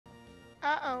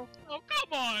Uh-oh. Oh,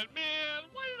 come on, man!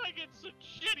 Why did I get such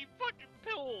shitty fucking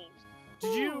pills?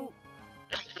 Did you...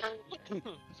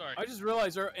 Sorry. I just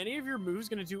realized, are any of your moves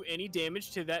gonna do any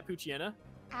damage to that Poochyena?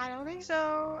 I don't think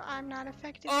so. I'm not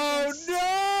effective. Oh against...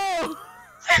 no!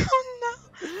 Oh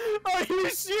no! Are you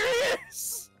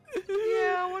serious?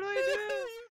 Yeah, what do I do?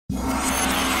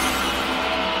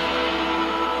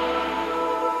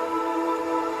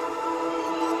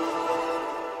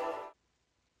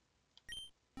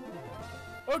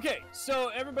 Okay, so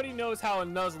everybody knows how a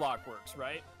Nuzlock works,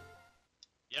 right?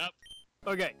 Yep.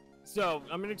 Okay, so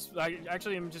I'm just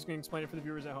gonna explain it for the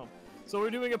viewers at home. So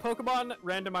we're doing a Pokemon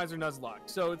Randomizer Nuzlock.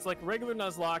 So it's like regular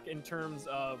Nuzlock in terms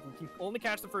of we can only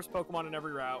catch the first Pokemon in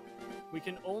every route. We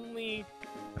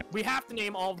have to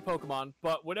name all the Pokemon,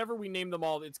 but whatever we name them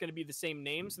all, it's going to be the same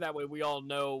name, so that way we all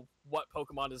know what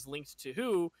Pokemon is linked to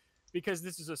who, because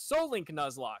this is a Soul Link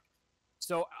Nuzlock.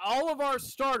 So all of our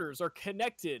starters are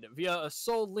connected via a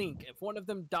Soul Link. If one of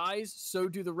them dies, so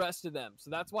do the rest of them. So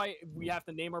that's why we have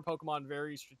to name our Pokemon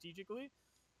very strategically.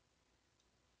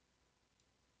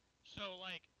 So,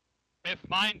 like, if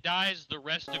mine dies, the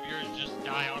rest of yours just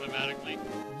die automatically?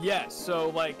 Yes,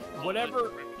 so, like,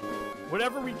 whatever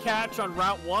we catch on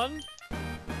Route 1,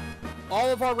 all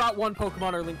of our Route 1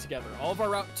 Pokemon are linked together. All of our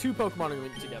Route 2 Pokemon are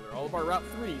linked together. All of our Route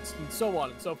 3s, and so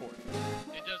on and so forth.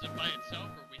 It does it by itself,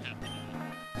 or we have to do it?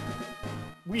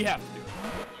 We have to do it.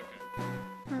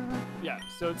 Okay. Yeah,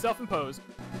 so it's self-imposed.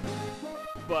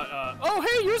 But, oh,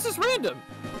 hey, yours is random!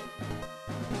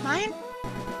 Mine?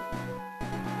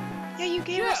 Yeah, you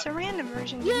gave us a random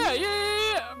version. Yeah,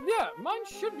 mine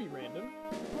should be random.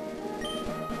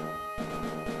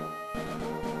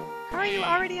 How are you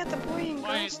already at the boy and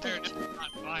Why girl is there stage? no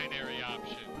non-binary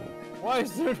option? Why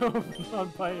is there no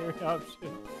non-binary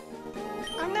option?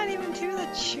 I'm not even to the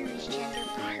choose gender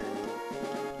part.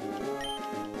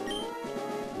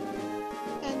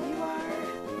 And you are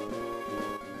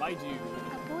My dude.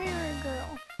 a boy or a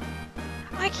girl?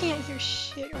 I can't hear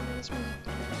shit over this music.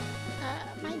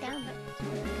 My down button.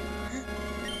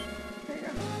 There you go.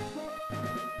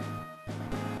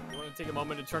 You want to take a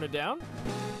moment to turn it down?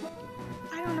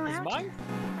 I don't know how to.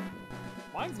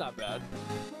 Mine's not bad.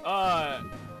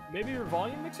 Maybe your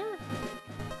volume mixer?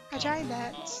 I tried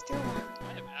that. It's still loud.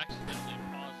 I have accidentally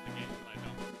paused the game when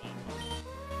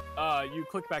I don't. You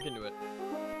click back into it.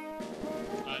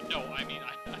 No, I mean,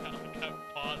 I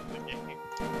paused the game.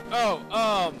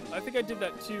 Oh, I think I did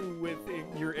that too with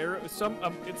your arrow. It's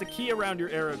a key around your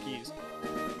arrow keys.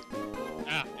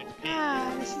 Ah, it's P.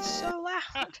 Ah, this is so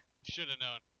loud. Should have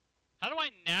known. How do I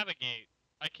navigate?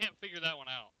 I can't figure that one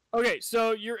out. Okay,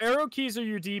 so your arrow keys are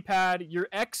your D-pad, your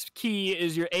X key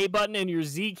is your A button, and your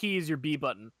Z key is your B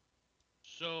button.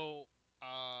 So,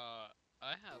 I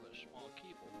have a small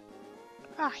keyboard.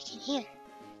 Oh, I can hear.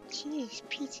 Jeez,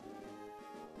 Pete.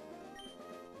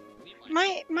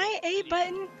 Need My A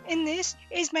button in this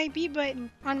is my B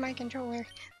button on my controller.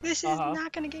 This is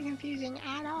not gonna get confusing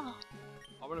at all.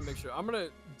 I'm gonna make sure. I'm gonna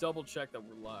double check that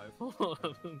we're live. Hold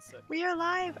on 1 second. We are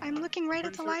live. I'm looking right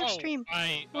at the live stream.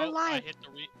 We're live. I hit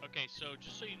the okay, so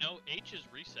just so you know, H is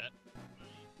reset.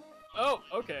 Oh,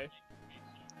 okay.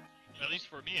 At least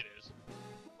for me it is.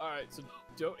 Alright, so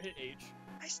don't hit H.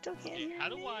 I still can't Okay, hear. how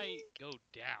do I go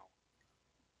down?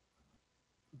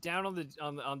 Down on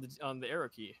the arrow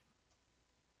key.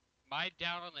 My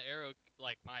down on the arrow,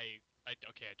 like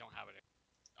okay, I don't have it.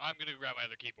 I'm gonna grab my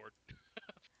other keyboard.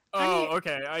 Oh,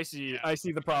 okay. I see. Yeah. I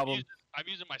see the problem. I'm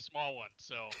using my small one,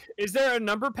 so. Is there a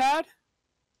number pad?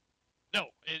 No,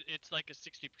 it's like a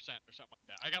 60% or something like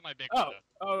that. I got my big Oh. one.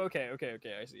 Oh, okay.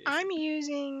 I see. I'm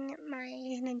using my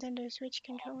Nintendo Switch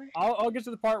controller. I'll get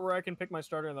to the part where I can pick my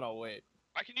starter and then I'll wait.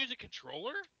 I can use a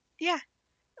controller? Yeah,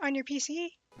 on your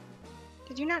PC.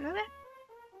 Did you not know that?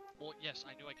 Well, yes,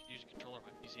 I knew I could use a controller on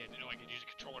my PC. I didn't know I could use a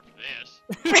controller for this.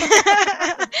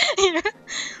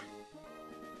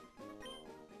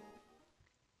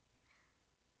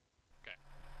 Okay.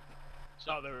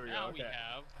 So there we go. now Okay. we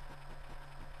have.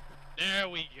 There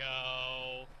we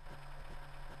go.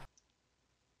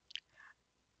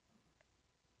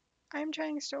 I'm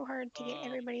trying so hard to get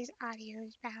everybody's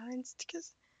audios balanced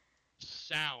because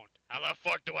Sound. How the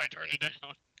fuck do I turn it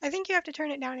down? I think you have to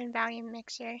turn it down in volume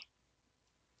mixer.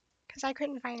 Because I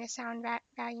couldn't find a sound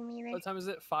volume either. What time is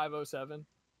it? 5:07.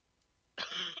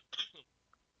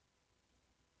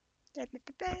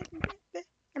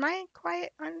 Am I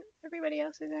quiet on everybody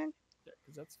else's end?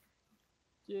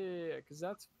 Yeah, because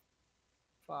that's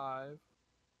 5,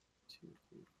 2,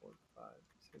 3, 4, 5,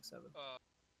 6, 7.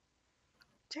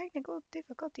 Technical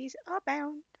difficulties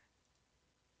abound.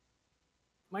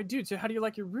 My dude, so how do you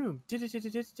like your room?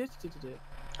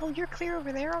 Oh, you're clear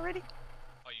over there already?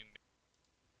 Oh, you.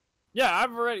 Yeah,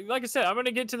 I've already. Like I said, I'm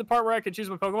gonna get to the part where I can choose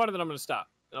my Pokemon, and then I'm gonna stop.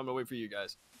 And I'm gonna wait for you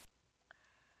guys.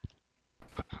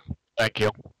 Thank you.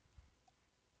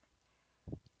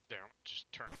 There,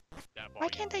 just turn that volume. Why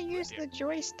can't I use Yeah. the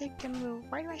joystick to move?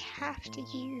 Why do I have to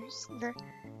use the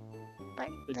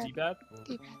The D-pad?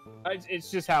 D-pad?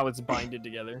 It's just how it's binded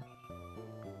together.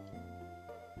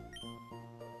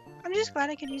 I'm just glad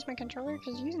I could use my controller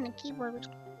because using the keyboard was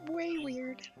way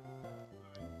weird.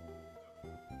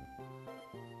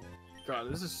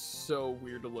 God, this is so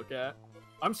weird to look at.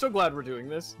 I'm so glad we're doing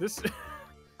this.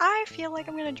 I feel like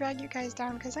I'm gonna drag you guys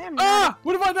down because I am not Ah!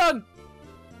 What have I done?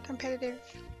 competitive.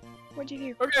 What'd you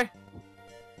do? Okay.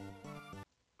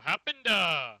 What happened?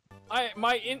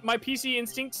 My PC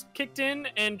instincts kicked in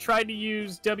and tried to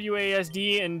use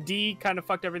WASD, and D kind of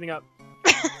fucked everything up.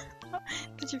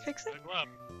 Did you fix it? Like what?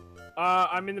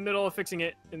 I'm in the middle of fixing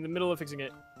it. Which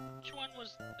one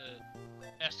was the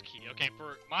S key? Okay,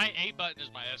 for my A button is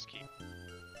my S key.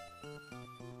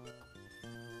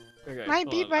 Okay. My hold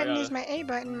B on, I button gotta- is my A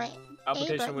button. My A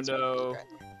application button's my B window. button.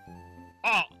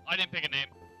 Oh, I didn't pick a name.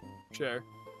 Share.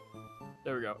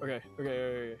 There we go.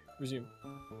 Okay. Resume.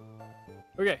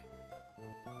 Okay.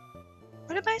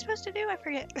 What am I supposed to do? I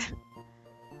forget.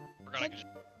 Forgot I could.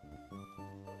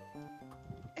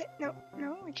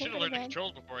 No, I Should can't have go to learned the bed.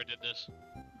 controls before I did this.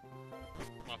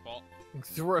 My fault.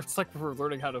 It's like we're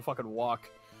learning how to fucking walk.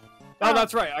 Oh. Oh,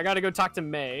 that's right. I gotta go talk to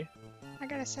May. I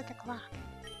gotta set the clock.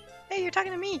 Hey, you're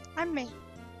talking to me. I'm May.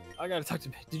 I gotta talk to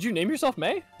May. Did you name yourself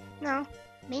May? No,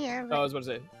 Mia. Oh, I was about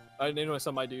to say. I named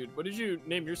myself my dude. What did you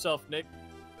name yourself, Nick?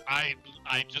 I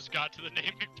just got to the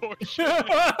naming portion.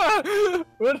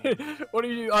 what do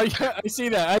you? Oh, yeah, I see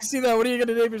that. What are you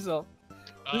gonna name yourself?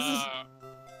 This is-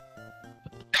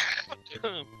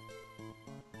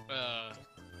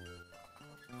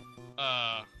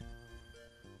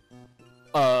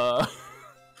 Oh,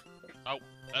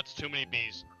 that's too many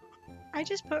B's. I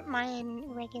just put mine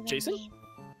regular Jason? name.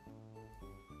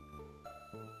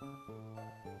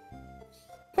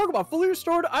 Pokemon fully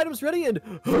restored, items ready, and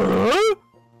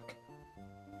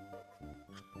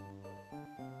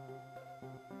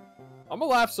I'm gonna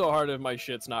laugh so hard if my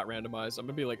shit's not randomized. I'm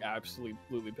gonna be like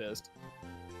absolutely pissed.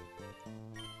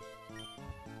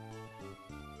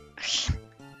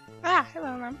 Ah,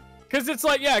 hello, Mom. Cause it's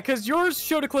like, yeah, cause yours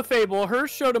showed a Clefable, hers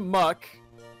showed a Muck.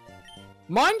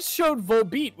 Mine showed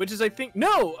Volbeat, which is I think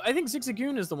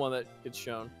Zigzagoon is the one that gets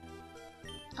shown.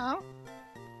 Oh?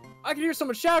 I can hear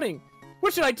someone shouting.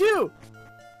 What should I do?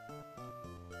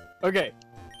 Okay.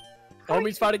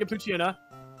 Homie's fighting a Poochyena.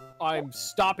 I'm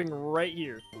stopping right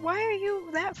here. Why are you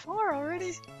that far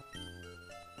already?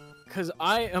 Cause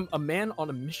I am a man on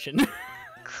a mission.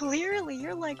 Clearly,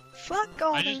 you're like, fuck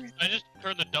all I the... just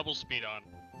turned the double speed on.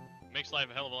 Makes life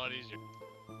a hell of a lot easier.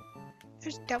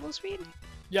 There's double speed?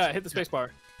 Yeah, hit the spacebar.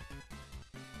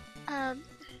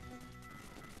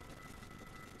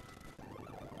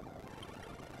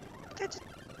 That's... Do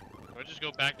I just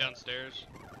go back downstairs?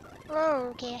 Oh,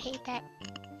 okay, I hate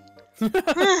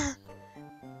that.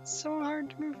 So hard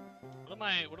to move.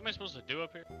 What am I supposed to do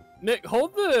up here? Nick,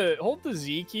 hold the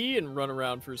Z key and run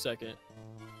around for a second.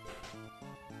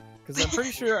 Cause I'm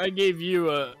pretty sure I gave you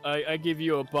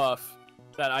a buff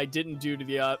that I didn't do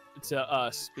to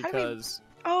us because.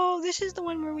 Oh, this is the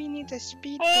one where we need the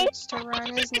speed Oh! boots to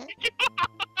run, isn't it?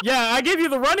 Yeah, I gave you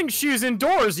the running shoes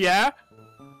indoors. Yeah.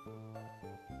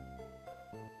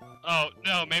 Oh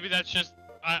no, maybe that's just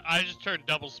I just turned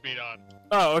double speed on.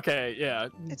 Oh, okay. Yeah.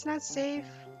 It's not safe.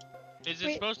 Is it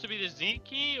Wait. supposed to be the Z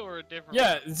key or a different?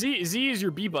 Yeah. one? Z is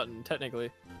your B button technically.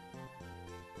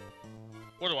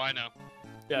 What do I know?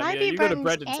 Yeah. My yeah. B You go to button's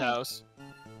Brendan's A. house.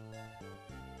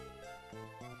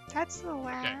 That's the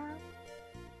last.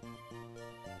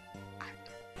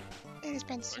 It has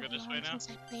been so go this way long now? since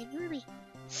I played Ruby.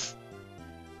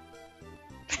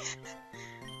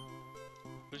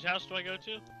 Whose house do I go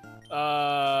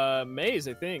to? Maze,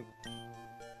 I think.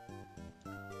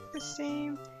 The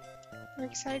same. We're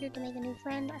excited to make a new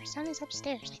friend. Our son is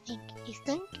upstairs, I think. You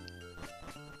think?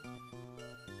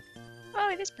 Oh,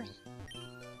 it is Brendan.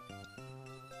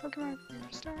 Pokemon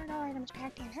restored. All items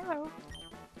packed in. Hello.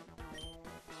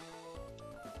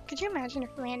 Could you imagine if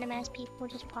random ass people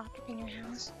just popped up in your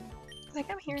house? Like,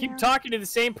 I'm here Keep now. talking to the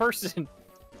same person.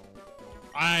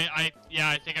 Yeah,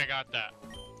 I think I got that.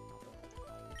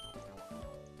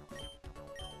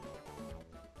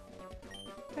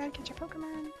 Dad, get your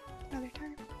Pokemon. Another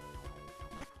time.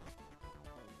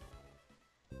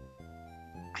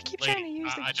 I keep Lady, trying to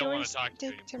use the I don't wanna talk to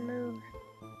you joystick to move.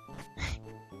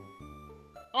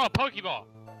 Oh, Pokeball!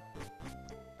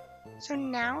 So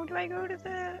now do I go to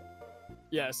the...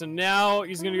 Yeah. So now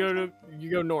he's gonna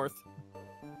go north.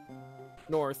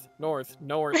 north.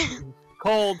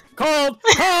 Cold.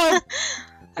 I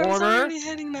was Warmer. already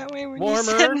heading that way when you Warmer.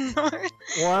 said north.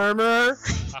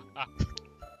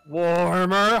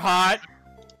 Warmer, hot.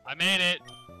 I made it.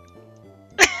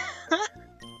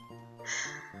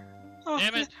 Oh,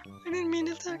 Damn it. I didn't mean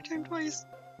to attack him twice.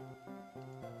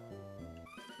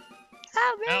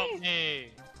 Help me! Help me.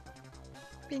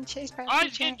 Being chased by a I was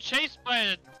creature. getting chased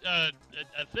by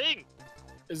a thing.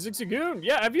 Zigzagoon.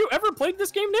 Yeah, have you ever played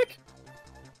this game, Nick?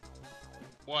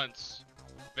 Once.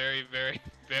 Very, very,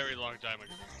 very long time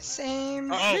ago.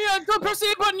 Same. Oh. Yeah, don't press the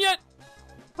A button yet.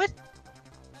 What?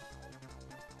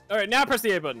 All right, now press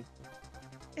the A button.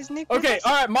 Is Nick with Okay, us?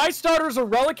 all right. My starters are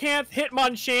Relicanth,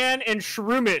 Hitmonchan, and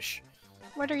Shroomish.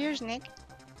 What are yours, Nick?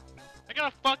 I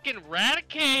gotta fucking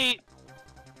eradicate.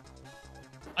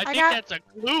 I think got- that's a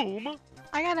gloom.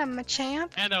 I got a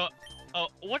Machamp, And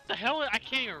what the hell? I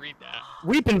can't even read that.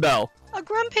 Weeping Bell. a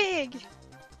Grumpig,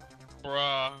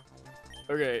 Bruh.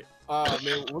 Okay.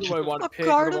 Man, what do I want to A pick?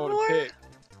 What do I want Gardevoir? to pick?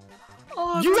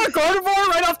 oh, You got Gardevoir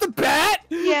right off the bat?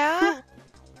 yeah.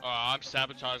 Oh, I'm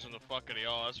sabotaging the fuck out of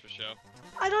y'all, that's for sure.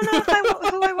 I don't know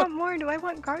if who I want more. Do I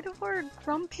want Gardevoir or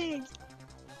Grumpig?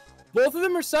 Both of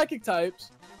them are psychic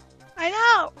types. I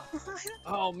know.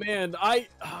 Oh man,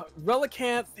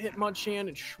 Relicanth, Hitmonchan,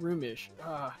 and Shroomish.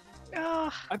 Ugh.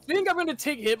 I think I'm gonna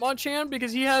take Hitmonchan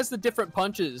because he has the different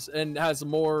punches and has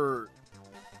more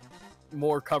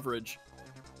coverage.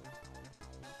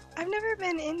 I've never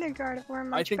been into Gardevoir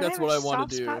much. think but that's have what a I wanna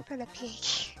soft do. spot for the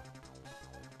pig.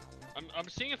 I'm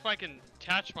seeing if I can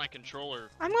attach my controller.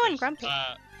 I'm going because,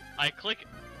 Grumpig.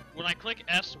 When I click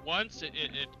S once, it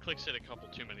clicks it a couple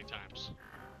too many times.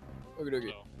 Okay.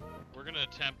 So, we're gonna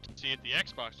attempt to see if the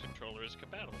Xbox controller is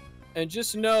compatible. And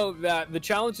just know that the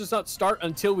challenge does not start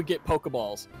until we get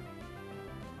Pokeballs.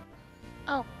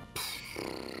 Oh.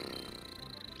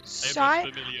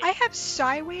 I I have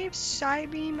Psywave,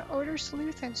 Psybeam, Odor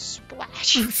Sleuth, and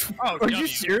Splash. Oh, Are you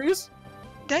serious?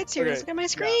 Dead serious. Okay, Look at my Yeah,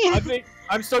 screen. I think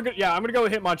I'm still good. Yeah, I'm gonna go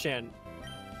with Hitmonchan.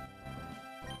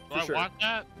 Do I sure. want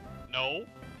that? No.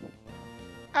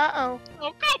 Uh-oh.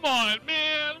 Oh, come on,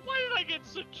 man! Why did I get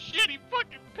such shitty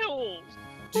fucking pills?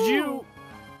 Did you?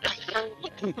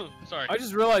 Sorry. I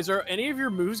just realized, are any of your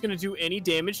moves gonna do any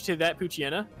damage to that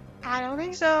Poochyena? I don't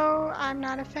think so. I'm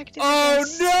not effective. Oh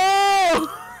against- no!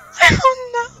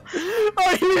 Oh no!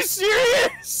 Are you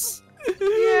serious?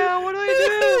 Yeah, what do I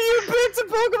You picked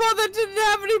a Pokemon that didn't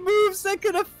have any moves that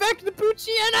could affect the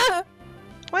Poochyena!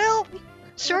 Well,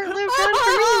 short-lived run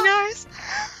for me, guys.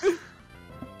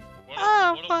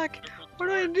 Oh, fuck. What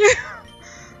do I do?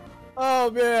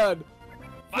 Oh man,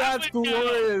 that's Finally got him.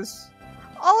 glorious.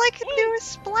 All I can do is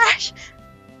splash.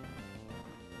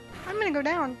 I'm gonna go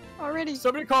down already.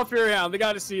 Somebody call Furyhound. They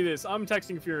got to see this. I'm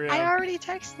texting Furyhound. I already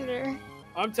texted her.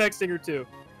 I'm texting her too.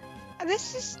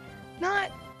 This is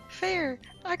not fair.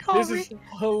 I This is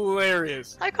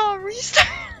hilarious. I call restart.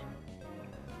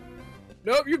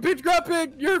 Nope, you pitch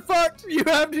Grumpig. You're fucked. You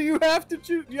have to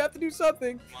choose. You have to do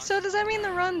something. So does that mean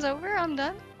the run's over? I'm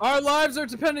done? Our lives are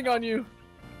depending on you.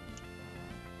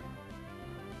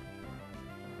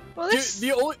 Well, Dude, this...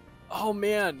 oh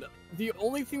man, the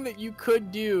only thing that you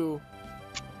could do.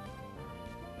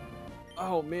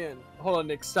 Oh man, hold on,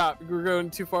 Nick, stop. We're going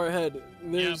too far ahead.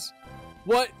 There's,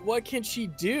 what can she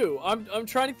do? I'm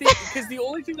trying to think because the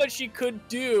only thing that she could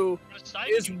do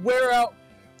is wear out.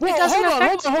 Well, doesn't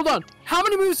affect- hold on. How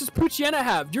many moves does Poochyena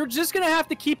have? You're just gonna have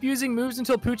to keep using moves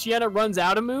until Poochyena runs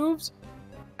out of moves.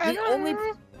 I The don't only,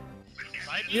 know.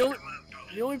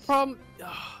 the only problem.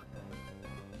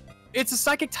 It's a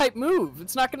psychic type move.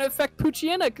 It's not gonna affect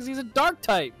Poochyena because he's a dark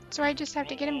type. So I just have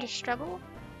to get him to struggle?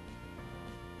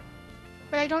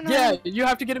 But I don't know. Yeah, you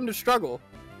have to get him to struggle.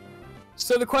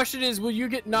 So the question is, will you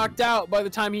get knocked out by the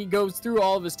time he goes through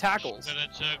all of his tackles? Gonna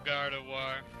took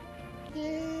Gardevoir.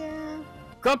 Yeah.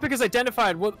 Grumpig is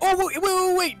identified. Well,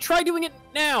 oh wait! Try doing it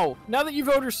now. Now that you've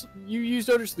used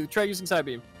Odor Sleuth, try using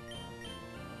Psybeam.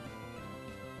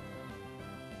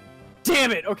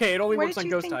 Damn it! Okay, it only What works did on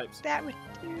you ghost think types. that would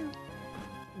do?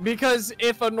 Because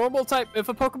if a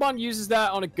Pokemon uses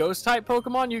that on a ghost type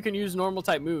Pokemon, you can use normal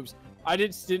type moves. I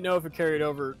just didn't know if it carried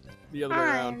over the other way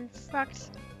around. I'm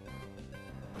fucked.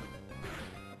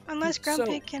 Unless So,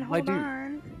 Grumpig can my hold dude.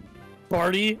 on.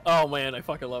 Barty? Oh man, I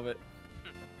fucking love it.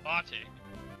 Bati.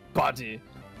 Barty.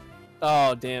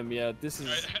 Oh damn, yeah, this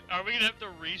is. Are we gonna have to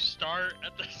restart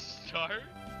at the start?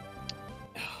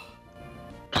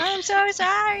 I'm so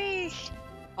sorry.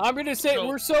 I'm gonna say So-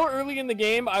 we're so early in the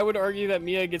game. I would argue that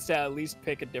Mia gets to at least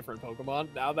pick a different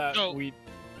Pokemon now that So, we.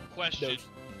 Question.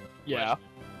 Yeah.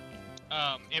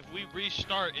 If we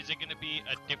restart, is it gonna be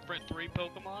a different 3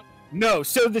 Pokemon? No,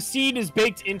 so the seed is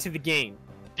baked into the game.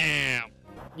 Damn.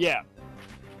 Yeah.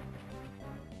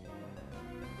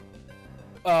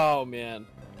 Oh, man.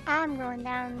 I'm going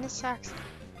down. This sucks.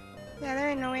 Yeah, there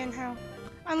ain't no way in hell.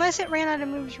 Unless it ran out of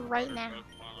moves right now.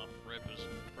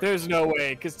 There's no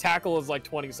way, because tackle is like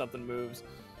 20-something moves.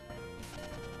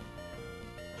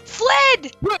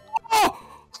 Fled! Oh!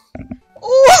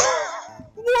 Oh!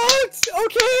 What?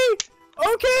 Okay!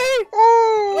 Okay!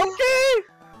 Oh! Okay!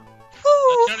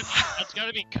 Ooh. That's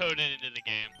gotta be coded into the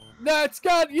game. That's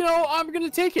got, you know, I'm gonna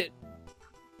take it.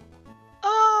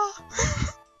 Oh!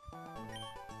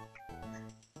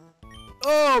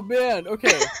 Oh, man,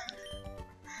 okay.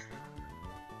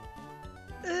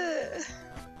 Ugh.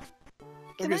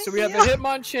 Can Okay, I so we have a heal?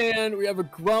 Hitmonchan, we have a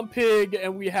Grumpig,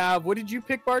 and we have, what did you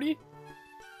pick, Barty?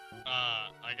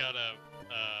 I got a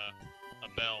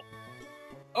bell.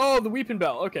 Oh, the Weeping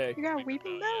Bell, okay. You got a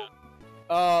weeping bell?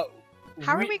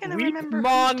 How are we gonna remember who's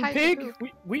tied to Pig? who?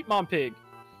 Wheatmon Pig.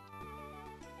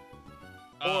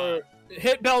 Uh, Or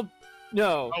Hit Bell,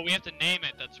 no. Oh, we have to name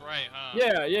it. That's right, huh?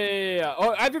 Yeah.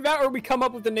 Or either that or we come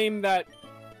up with a name that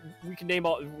we can name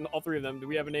all three of them. Do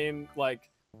we have a name like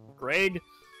Greg?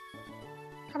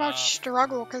 How about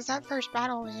struggle? Because that first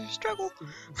battle was a struggle.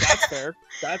 That's fair.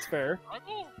 That's fair.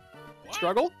 Struggle? What?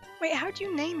 Struggle? Wait, how'd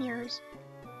you name yours?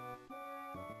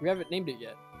 We haven't named it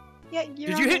yet. Yeah,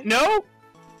 Did you hit no?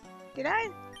 Did I?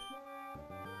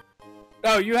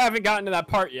 Oh, you haven't gotten to that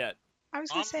part yet. I was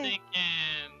gonna I'm say. thinking.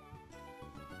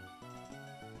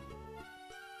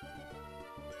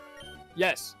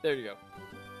 Yes, there you go.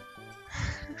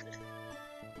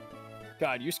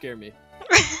 God, you scare me.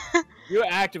 You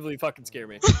actively fucking scare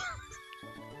me.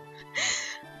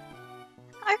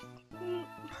 I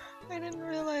didn't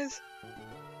realize.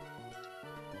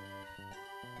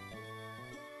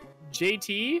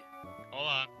 JT? Hold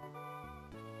on.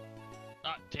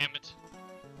 Ah, damn it.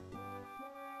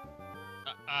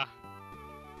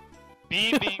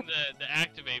 B being the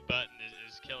activate button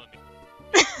is killing me.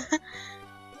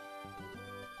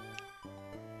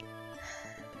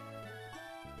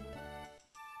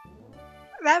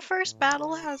 That first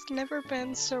battle has never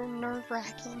been so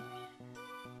nerve-wracking.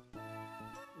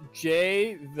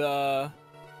 J the...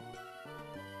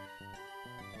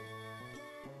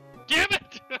 Damn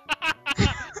it!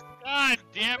 God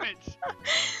damn it!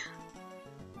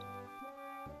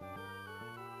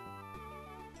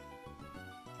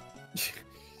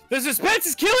 The suspense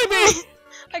is killing me!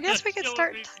 I guess we could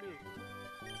start.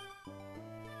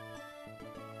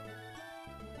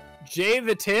 J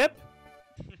the tip?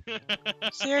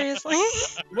 Seriously?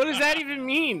 What does that even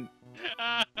mean?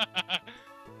 I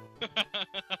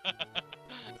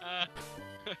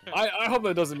hope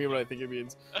that doesn't mean what I think it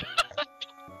means.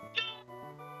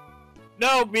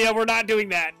 No, Mia, we're not doing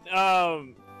that. Oh.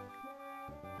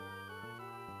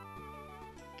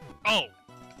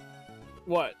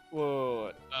 What?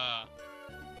 What?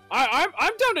 I'm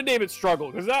down to name it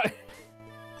struggle because that.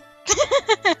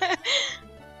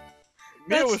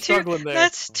 Mia was struggling there.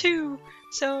 That's two.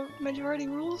 So majority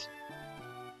rules.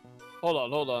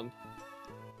 Hold on.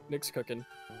 Nick's cooking.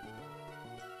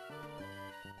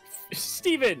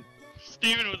 Steven!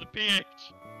 Steven with a PH.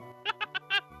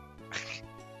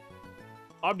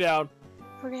 I'm down.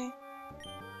 Okay.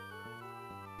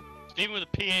 Steven with a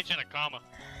PH and a comma.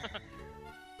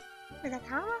 With a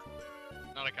comma?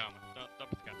 Not a comma. Don't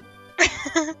put the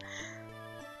comma.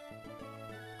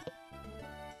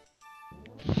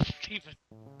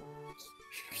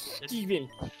 Steven.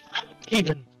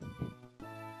 Steven.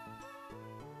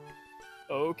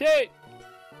 Okay.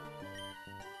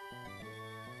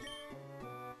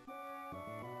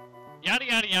 Yada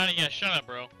yada yada yeah, shut up,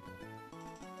 bro.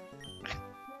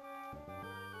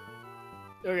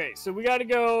 Okay, so we gotta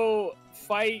go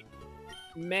fight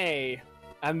May,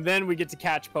 and then we get to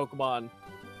catch Pokemon.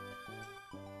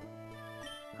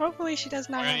 Hopefully she does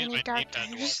not I'm have gonna use any my dark D-pad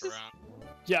to types. walk around.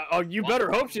 Yeah, oh, you better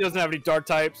hope she doesn't have any dark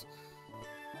types.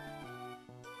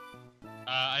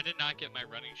 I did not get my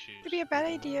running It'd shoes. be a bad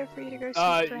idea for you to go see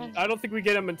Bren. I don't think we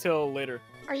get them until later.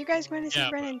 Are you guys going to see Yeah,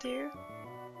 Brennan too?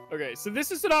 Okay, so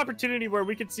this is an opportunity where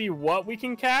we can see what we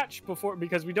can catch before,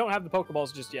 because we don't have the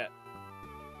Pokeballs just yet.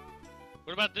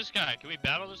 What about this guy? Can we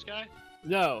battle this guy?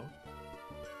 No.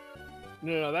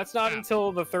 No, that's not Cap.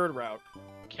 until the third route.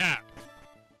 Cap.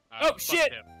 Oh, fuck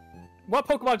shit! him. What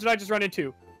Pokemon did I just run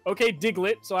into? Okay,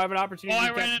 Diglett, so I have an Oh, opportunity I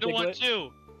to ran catch into one Diglett.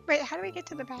 too. Wait, how do we get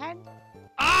to the bag?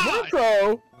 Ah!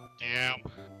 Murkrow! Damn.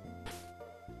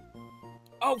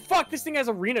 Oh, fuck, this thing has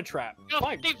Arena Trap. Go,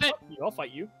 Fine, Steven. fuck you, I'll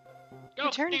fight you. Go,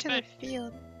 Return to Steven. the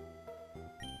field.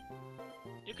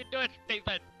 You can do it,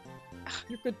 Steven.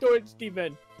 You could do it,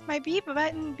 Steven. My B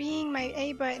button being my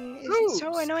A button is Ooh.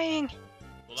 so annoying.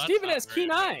 Well, that's Steven not has very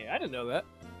keen annoying. eye. I didn't know that.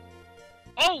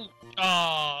 Oh!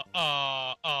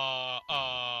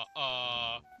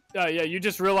 Yeah, you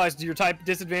just realized your type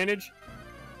disadvantage.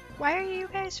 Why are you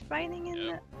guys fighting in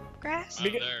the grass? I'm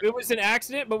Because there. it was an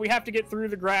accident, but we have to get through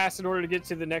the grass in order to get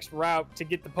to the next route to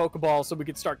get the Pokeball so we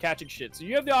can start catching shit. So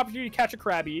you have the opportunity to catch a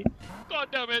Krabby. God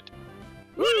damn it!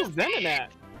 Ooh, Venonat.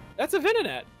 That's a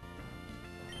Venonat.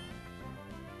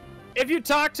 If you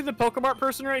talk to the Pokemon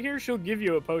person right here, she'll give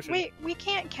you a potion. Wait, we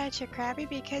can't catch a Krabby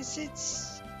because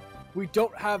it's... We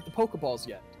don't have the Pokeballs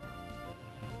yet.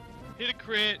 Hit a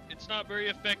crit. It's not very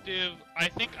effective. I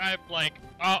think I'm like,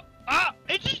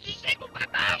 it just disabled my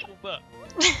mouth.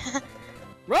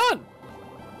 Run!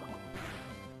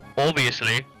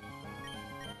 Obviously.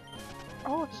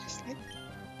 Oh, it's like...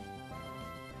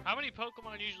 How many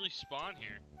Pokemon usually spawn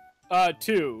here?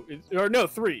 2. Or no,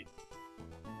 3.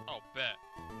 Oh, bet.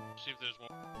 See if there's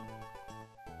one.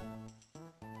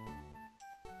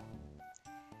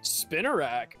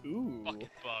 Spinnerack. Ooh. Fucking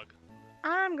bug.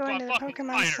 I'm going to the fucking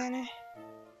Pokemon fighter. Center.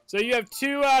 So you have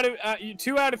 2 out of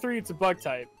 3. It's a bug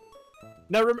type.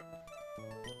 Now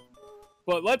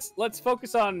but let's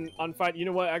focus on fight. You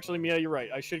know what? Actually, Mia, you're right.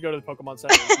 I should go to the Pokemon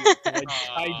Center. And see it,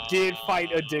 I did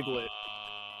fight a Diglett.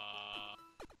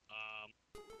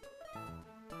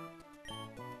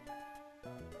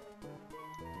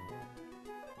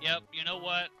 Yep. You know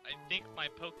what? I think my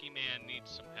Pokemon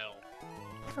needs some help.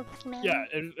 Pokemon. Yeah,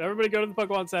 everybody go to the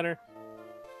Pokemon Center.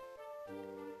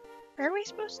 Where are we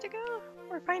supposed to go?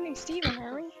 We're finding Steven,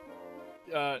 are we?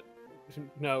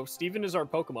 No, Steven is our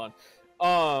Pokemon.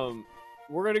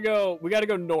 We gotta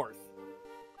go north.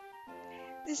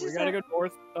 This We is gotta go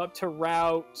north up to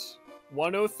Route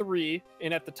 103,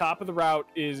 and at the top of the route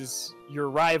is your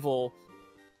rival,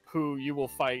 who you will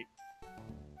fight.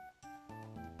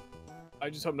 I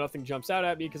just hope nothing jumps out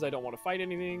at me because I don't want to fight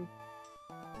anything.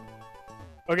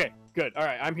 Okay, good. All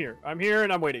right, I'm here. I'm here,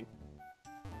 and I'm waiting.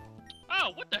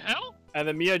 Oh, what the hell? And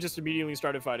then Mia just immediately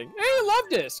started fighting. Hey, Love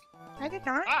Disc! I did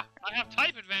not. Ah, I have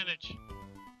type advantage.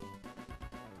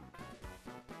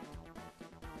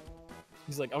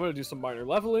 He's like, I'm gonna do some minor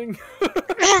leveling.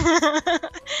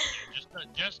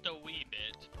 Just a wee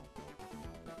bit.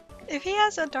 If he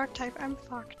has a dark type, I'm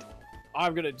fucked.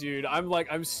 I'm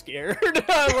scared.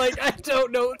 Like, I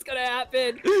don't know what's gonna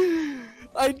happen.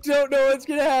 I don't know what's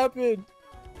gonna happen.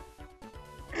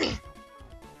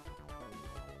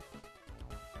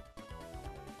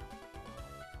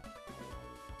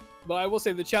 But I will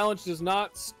say the challenge does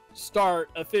not start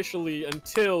officially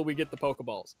until we get the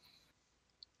Pokeballs.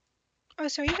 Oh,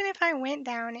 so even if I went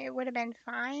down, it would have been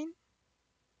fine?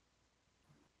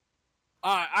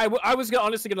 I was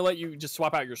honestly gonna let you just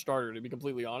swap out your starter, to be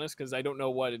completely honest, because I don't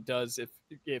know what it does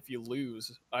if you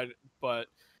lose. But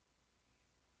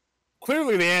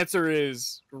clearly the answer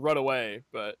is run away.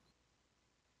 But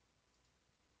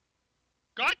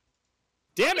God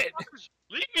damn it,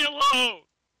 leave me alone!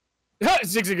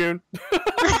 Zigzagoon.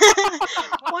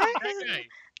 Why is Okay,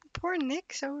 poor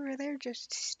Nick's over there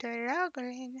just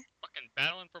struggling? fucking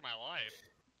battling for my life.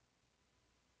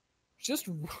 Just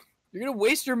you're gonna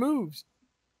waste your moves.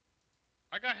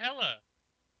 I got hella.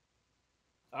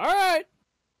 All right.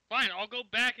 Fine, I'll go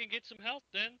back and get some health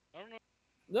then. I don't know.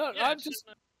 No, Yeah,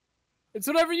 it's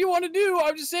whatever you want to do.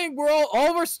 I'm just saying all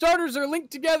of our starters are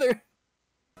linked together.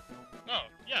 Oh,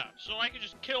 yeah, so I can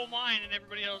just kill mine and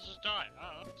everybody else just die.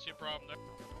 I don't see a problem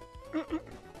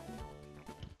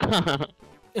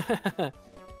there.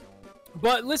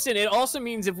 But listen, it also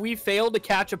means if we fail to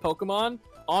catch a Pokemon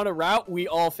on a route, we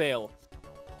all fail.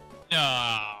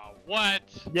 No, what?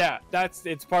 Yeah,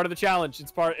 it's part of the challenge.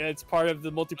 It's part of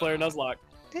the multiplayer Nuzlocke.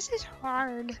 This is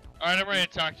hard. Alright, I'm ready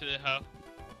to talk to the hoe.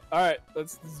 All right,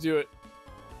 let's do it.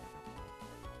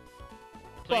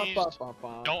 Please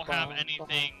don't have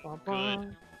anything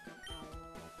good.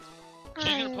 She's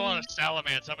gonna pull out a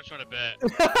Salamence. How much you wanna bet?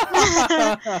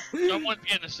 Someone's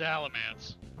getting a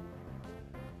Salamence.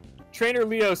 Trainer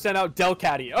Leo sent out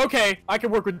Delcatty. Okay, I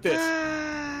can work with this.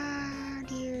 Ah,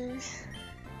 dear.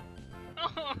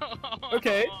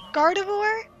 Okay.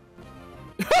 Gardevoir?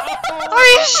 Oh, Are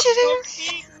you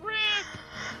shitting me?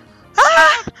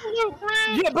 Ah!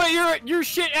 Yeah, but your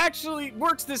shit actually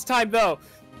works this time though.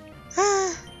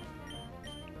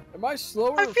 Am I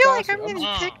slower? I or feel like faster? I'm getting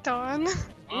picked on.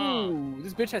 Ooh,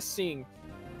 this bitch has Sing.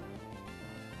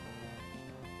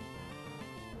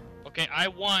 Okay, I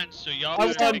won, so y'all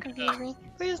Please better don't pick it confuse up. me.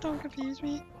 Please don't confuse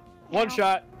me. One Ow.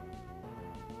 shot.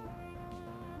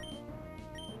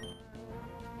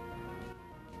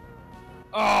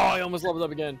 Oh, I almost leveled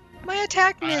up again. My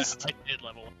attack missed. I did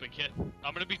level up again.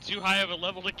 I'm gonna be too high of a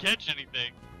level to catch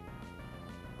anything.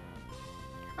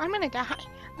 I'm gonna die.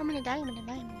 I'm gonna die. I'm gonna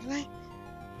die. I'm gonna die.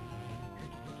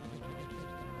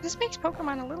 This makes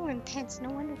Pokemon a little intense. No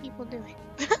wonder people do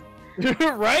it.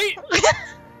 Right?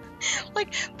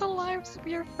 Like, the lives of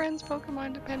your friends'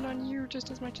 Pokemon depend on you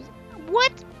just as much as...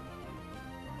 What?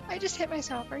 I just hit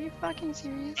myself. Are you fucking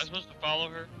serious? Am I supposed to follow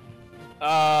her?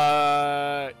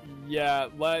 Yeah,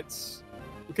 let's...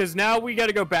 Because now we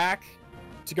gotta go back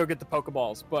to go get the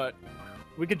Pokeballs, but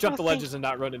we could jump the ledges and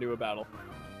not run into a battle.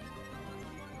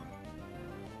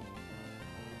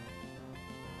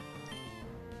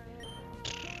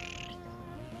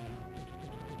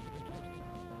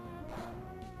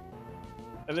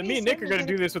 And then me and Nick are gonna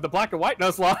do this with the black and white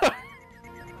Nuzlocke.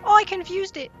 Oh, I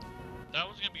confused it. That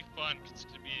was gonna be fun, because it's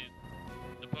gonna be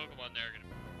the Pokemon there are gonna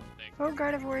be thing. Oh,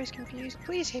 Gardevoir is confused.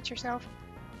 Please hit yourself.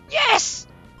 Yes!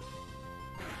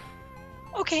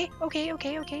 Okay.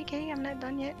 I'm not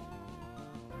done yet.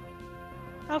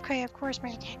 Okay, of course my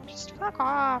attack missed. Fuck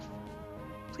off.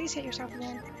 Please hit yourself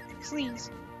again.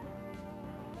 Please.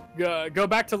 Go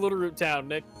back to Little Root Town,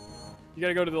 Nick. You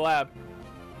gotta go to the lab.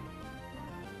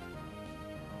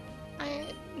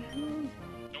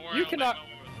 Don't worry,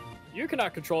 You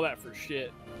cannot control that for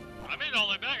shit. I made it all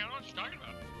the way back. I don't know what you're talking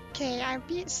about. Okay, I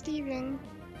beat Steven.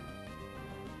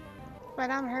 But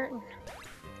I'm hurting.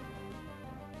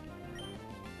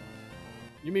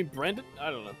 You mean Brendan? I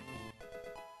don't know.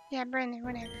 Yeah, Brendan,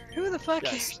 whatever. Who the fuck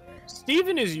Yes. is...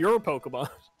 Steven is your Pokemon.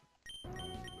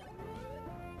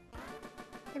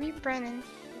 I beat Brennan.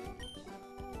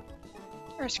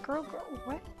 Or Squirrel Girl,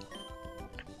 what?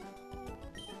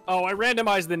 Oh, I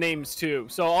randomized the names too.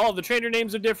 So all the trainer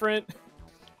names are different.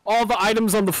 All the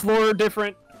items on the floor are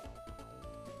different.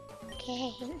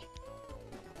 Okay.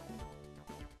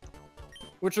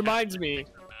 Which reminds me,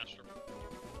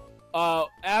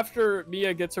 after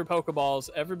Mia gets her Pokeballs,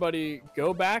 everybody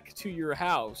go back to your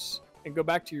house and go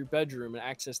back to your bedroom and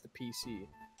access the PC.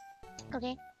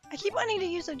 Okay. I keep wanting to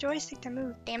use the joystick to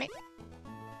move, damn it.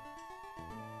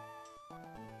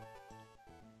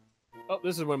 Oh,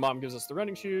 this is when Mom gives us the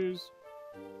running shoes.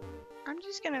 I'm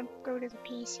just gonna go to the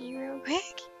PC real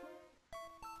quick.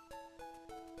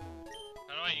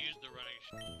 How do I use the running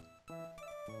shoe?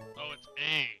 Oh, it's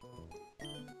A.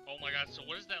 Oh my god, so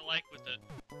what is that like with the...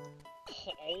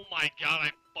 Oh my god,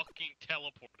 I'm fucking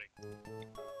teleporting.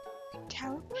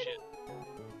 Teleport? Shit.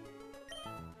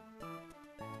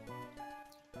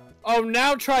 Oh,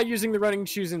 now try using the running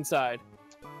shoes inside.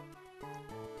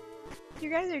 You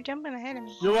guys are jumping ahead of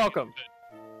me. You're welcome.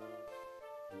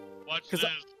 Watch 'Cause this.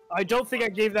 I don't think I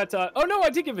gave that to... Oh, no, I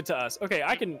did give it to us. Okay,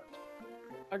 I can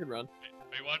run.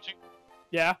 Are you watching?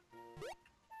 Yeah.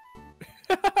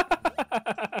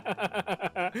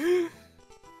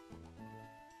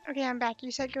 Okay, I'm back.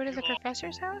 You said go to the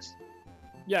professor's house?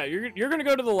 Yeah, you're gonna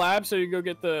go to the lab, so you go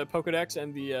get the Pokedex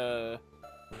and the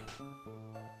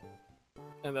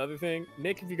other thing.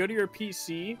 Nick, if you go to your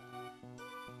PC,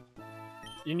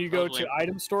 and you go to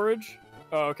item storage.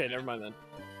 Oh, okay, never mind then.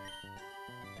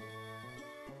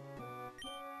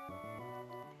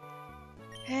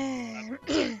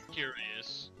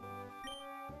 Curious.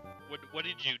 What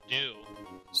did you do?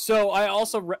 So I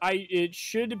also it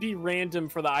should be random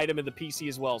for the item in the PC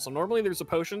as well. So normally there's a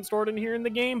potion stored in here in the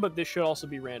game, but this should also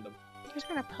be random. There's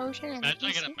been a potion in the Imagine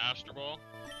I PC? get a Master Ball.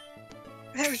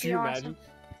 That would Could be you awesome. imagine?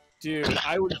 Dude,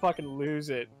 I would fucking lose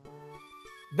it.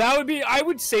 That would be... I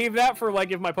would save that for,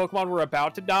 like, if my Pokemon were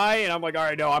about to die, and I'm like,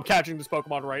 alright, no, I'm catching this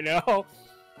Pokemon right now.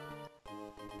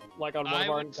 Like on one of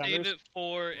our I would save encounters. it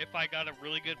for if I got a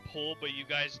really good pull, but you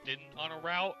guys didn't on a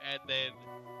route, and then...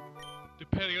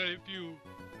 Depending on if you...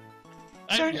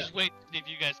 I would just wait to see if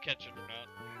you guys catch it or not.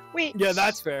 Wait. Yeah,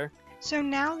 that's fair. So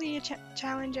now the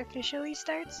challenge officially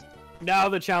starts? Now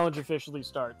the challenge officially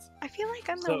starts. I feel like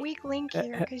I'm So, the weak link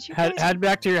here, because you guys... Head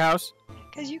back to your house.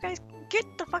 Because you guys... Get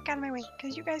the fuck out of my way,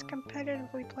 because you guys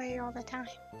competitively play all the time.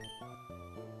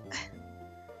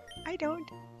 I don't.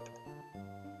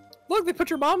 Look, they put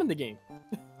your mom in the game.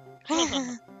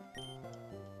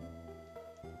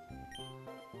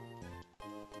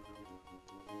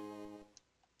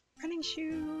 Running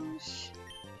shoes.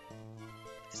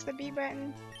 It's the B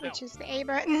button, which is the A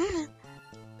button.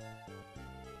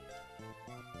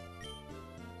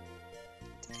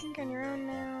 To think on your own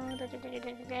now. Da, da, da,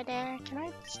 da, da, da. Can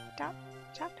I stop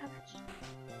talking?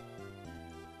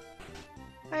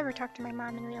 If I ever talked to my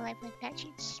mom in real life like that,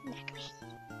 she'd smack me.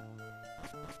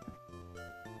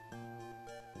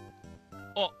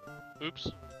 Oh,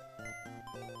 oops.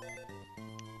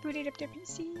 Booted up their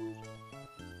PC.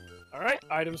 Alright,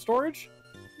 item storage.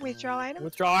 Withdraw item.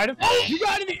 Withdraw item. Oh, you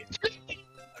got it!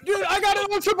 Dude, I got an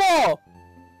Ultra Ball!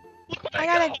 I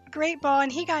got a great ball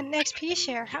and he got an XP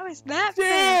share. How is that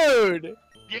fair? Dude!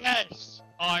 Yes!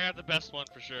 Oh, I got the best one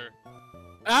for sure.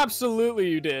 Absolutely,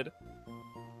 you did.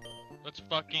 Let's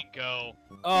fucking go.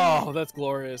 Oh, that's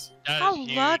glorious. That is How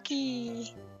huge.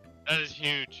 lucky. That is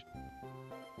huge.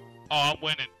 Oh, I'm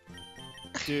winning.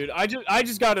 Dude, I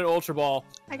just got an Ultra Ball.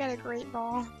 I got a great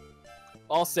ball.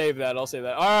 I'll save that. All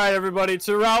right, everybody,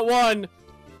 to Route 1.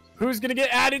 Who's gonna get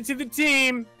added to the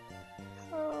team?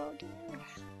 Oh dear.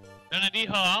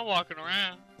 I'm walking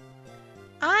around.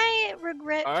 I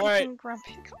regret All right. picking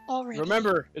Grumpig already.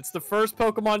 Remember, it's the first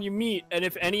Pokemon you meet, and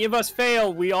if any of us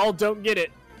fail, we all don't get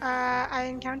it. I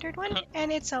encountered one,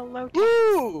 and it's a Lotad.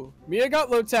 Woo! Mia got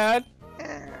Lotad.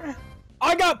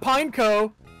 I got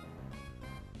Pineco.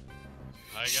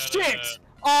 Shit!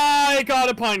 I got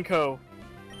a Pineco.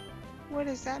 What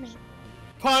does that mean?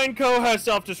 Pineco has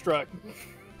self-destruct.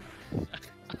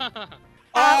 Well,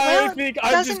 I think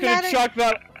I'm just gonna matter. chuck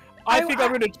that. I think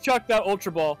I'm gonna chuck that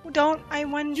Ultra Ball. Don't. I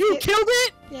one. You hit. killed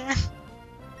it? Yeah.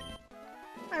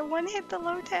 I one hit the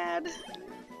Lotad.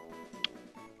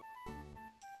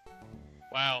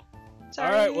 Wow. Sorry.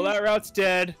 Alright, well that route's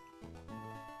dead.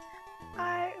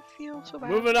 I feel so bad.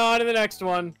 Moving on to the next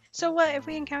one. So what, if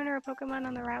we encounter a Pokemon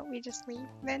on the route, we just leave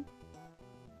then?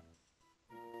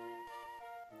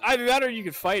 Either that or you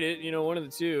could fight it, you know, one of the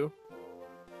two.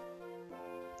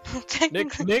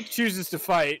 Nick chooses to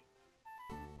fight.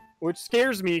 Which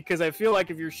scares me, because I feel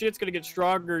like if your shit's gonna get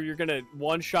stronger, you're gonna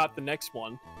one-shot the next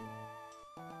one.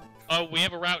 Oh, we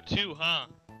have a route 2, huh?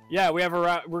 Yeah, we have a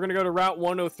route. We're gonna go to Route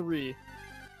 103.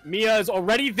 Mia is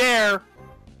already there.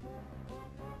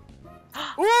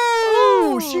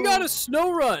 Ooh, she got a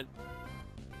snow run.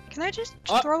 Can I just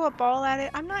throw a ball at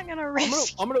it? I'm not gonna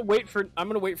risk. I'm gonna wait for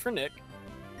Nick.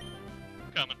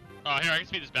 Coming. Oh, here, I can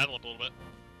speed this battle up a little bit.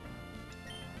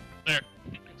 There.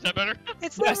 Is that better?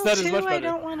 It's Yes, level that is 2, much I better.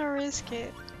 don't want to risk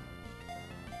it.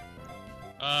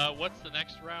 What's the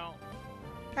next route?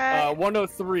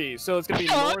 103. So it's gonna be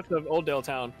north of Oldale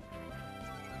Town.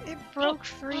 It broke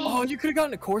free. Oh, you could have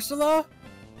gotten a Corsola?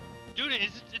 Dude,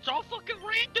 it's all fucking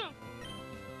random.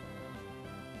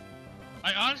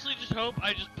 I honestly just hope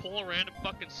I just pull a random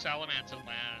fucking Salamence at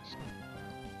last.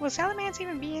 Will Salamence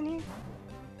even be in here?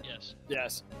 Yes.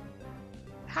 Yes.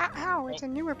 How? It's a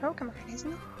newer Pokemon,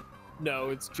 isn't it?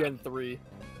 No, it's Gen 3.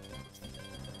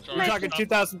 Sorry, We're talking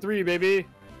 2003, baby.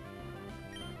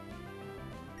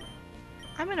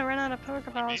 I'm gonna run out of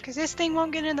Pokeballs because this thing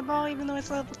won't get in the ball even though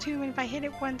it's level 2, and if I hit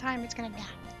it one time, it's gonna die.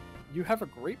 You have a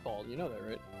great ball, you know that,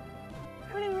 right?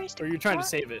 How many ways to Or you're trying to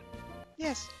save it.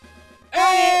 Yes.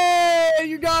 Hey,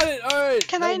 you got it. All right.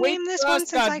 Can Now I wait name this for one us,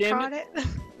 since I goddammit. caught it?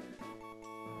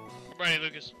 I'm ready,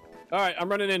 Lucas. All right, I'm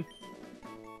running in.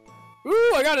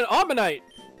 Ooh, I got an Ammonite.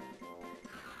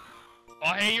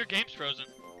 Oh, hey, your game's frozen.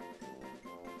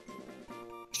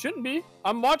 Shouldn't be.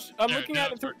 I'm looking now at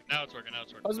it it's through. working. Now it's working. Now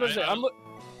it's working. I was about to say,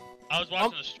 I was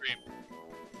watching the stream.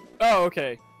 Oh,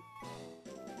 okay.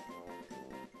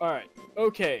 Alright.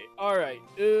 Okay. Alright.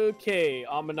 Okay,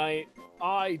 Ammonite.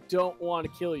 I don't want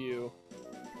to kill you.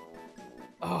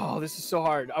 Oh, this is so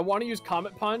hard. I want to use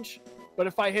Comet Punch, but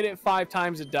if I hit it 5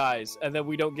 times, it dies, and then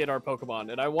we don't get our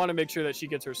Pokemon. And I want to make sure that she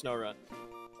gets her Snow Run.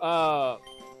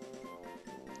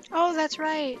 Oh, that's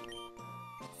right.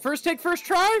 First take, first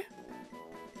try?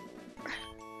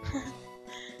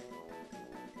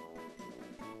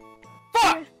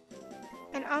 Fuck!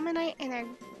 An Ammonite and a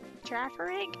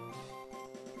Girafarig?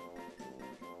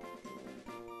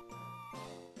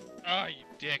 Oh, you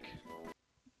dick.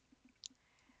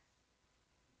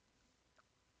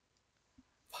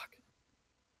 Fuck.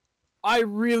 I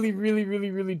really, really,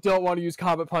 really, really don't want to use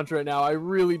Comet Punch right now. I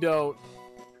really don't.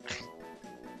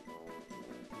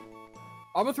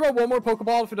 I'm gonna throw one more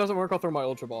Pokeball. If it doesn't work, I'll throw my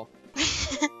Ultra Ball.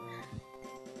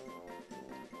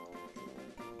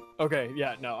 Okay,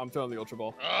 yeah, no, I'm throwing the Ultra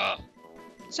Ball. Ugh.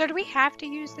 So do we have to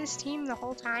use this team the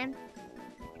whole time?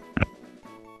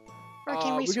 Or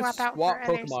can we swap out for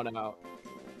others? Pokemon out.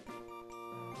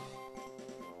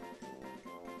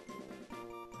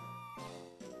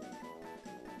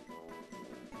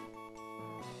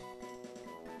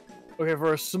 Okay,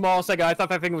 for a small second, I thought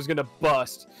that thing was gonna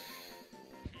bust.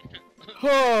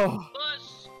 Oh.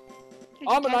 Bus. Did you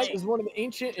catch Ammonite it? is one of the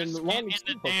ancient and Just get in longest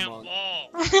the damn Pokemon. wall.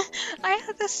 I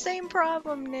had the same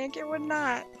problem, Nick. It would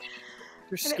not.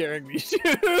 You're scaring me,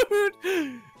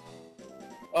 dude.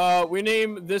 We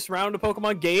name this round of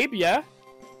Pokemon Gabe, yeah?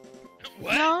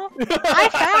 What? No, I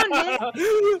found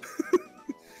it.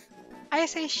 I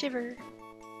say Shiver.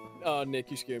 Oh, Nick,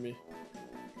 you scare me.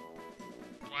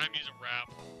 Why I'm using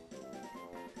rap?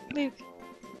 Luke,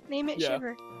 name it Yeah.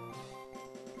 Shiver.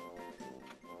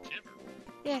 Timber.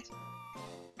 Yes.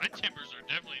 My timbers are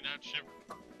definitely not shiver.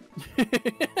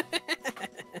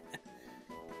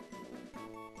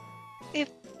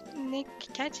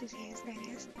 catch his ass, that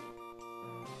is.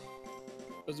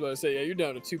 I was about to say, yeah, you're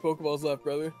down to 2 Pokeballs left,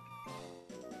 brother.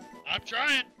 I'm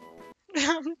trying.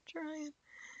 I'm trying.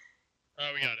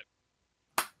 Oh, we got it.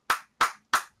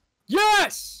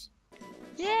 Yes!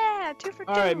 Yeah, 2 for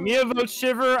 2. All right, Mia votes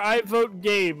Shiver. I vote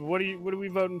Gabe. What are we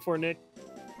voting for, Nick?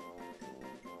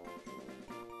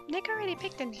 Nick already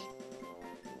picked a name.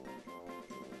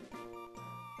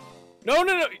 No.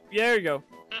 Yeah, there you go.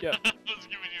 Yeah. I was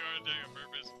giving you a hard thing on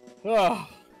purpose. Oh,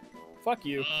 fuck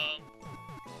you.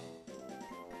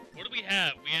 What do we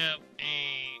have? We have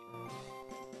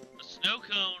a snow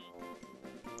cone,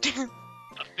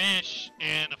 a fish,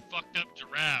 and a fucked up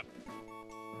giraffe.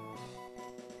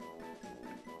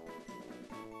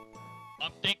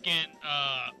 I'm thinking,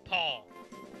 Paul.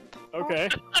 Okay.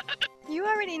 You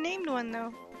already named one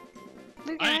though.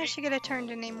 Luke and I should get a turn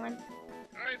to name one.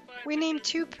 Alright, fine. We named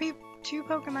two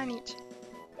Pokemon each.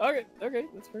 Okay,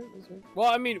 that's fair. Well,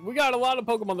 I mean, we got a lot of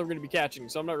Pokemon that we're going to be catching,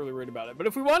 so I'm not really worried about it. But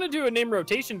if we want to do a name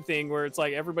rotation thing where it's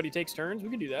like everybody takes turns, we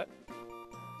can do that.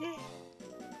 Yeah.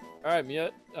 All right,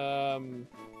 Mia. I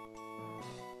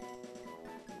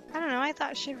don't know. I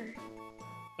thought Shiver.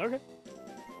 Okay.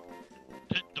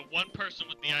 The one person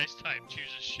with the ice type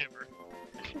chooses Shiver.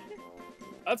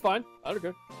 That's fine. I don't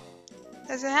care.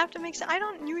 Does it have to make sense? I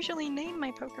don't usually name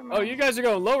my Pokemon. Oh, you guys are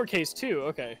going lowercase too.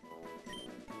 Okay.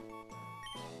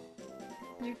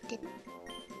 You didn't.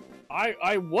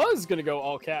 I was gonna go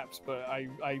all caps, but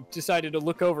I decided to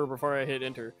look over before I hit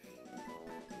enter.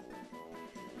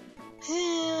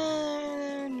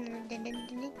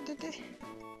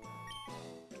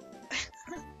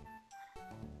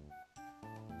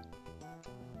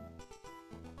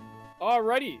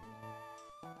 Alrighty.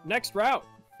 Next route.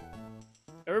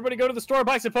 Everybody go to the store,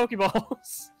 buy some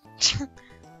Pokeballs.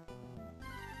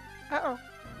 Uh-oh.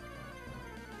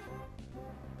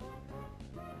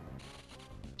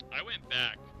 I went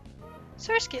back.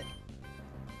 Surskit.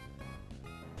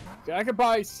 Okay, I could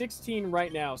buy 16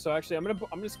 right now. So actually, I'm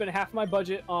gonna spend half my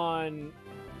budget on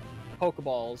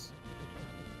Pokeballs,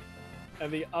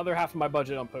 and the other half of my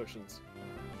budget on potions.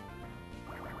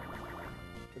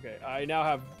 Okay, I now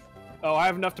have. Oh, I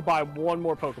have enough to buy one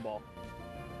more Pokeball.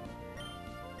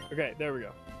 Okay, there we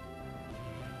go.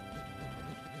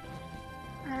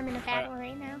 I'm in a battle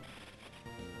right now.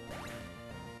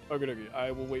 Okay,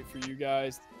 I will wait for you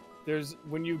guys.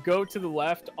 When you go to the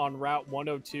left on Route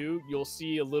 102, you'll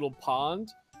see a little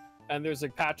pond, and there's a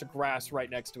patch of grass right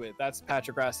next to it. That's the patch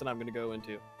of grass that I'm going to go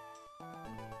into.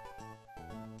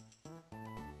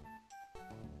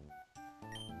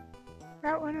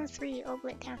 Route 103,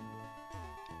 Oblit Town.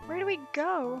 Where do we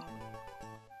go?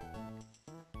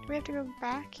 Do we have to go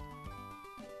back?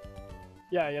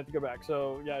 Yeah, you have to go back.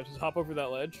 So, yeah, just hop over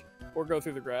that ledge, or go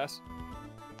through the grass.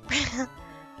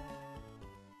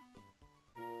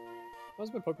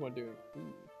 How's my Pokemon doing?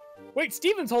 Ooh. Wait,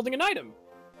 Steven's holding an item!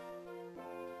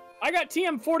 I got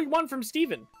TM41 from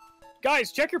Steven.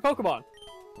 Guys, check your Pokemon.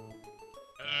 How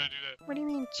did I do that? What do you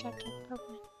mean check your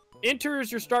Pokemon? Enter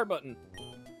is your start button.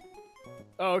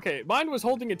 Oh, okay. Mine was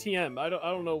holding a TM. I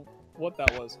don't know what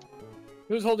that was.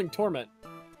 It was holding Torment.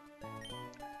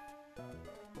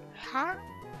 Huh?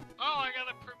 Oh, I got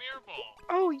a Premier Ball.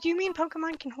 Oh, you mean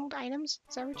Pokemon can hold items?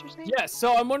 Is that what you're saying? Yes,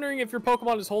 so I'm wondering if your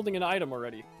Pokemon is holding an item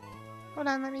already. Hold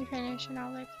on, let me finish and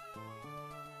I'll look.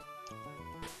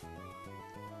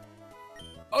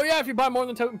 Oh yeah, if you buy more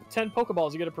than 10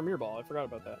 Pokeballs, you get a Premier Ball. I forgot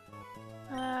about that.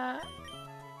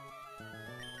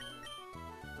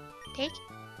 Take.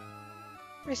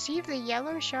 Receive the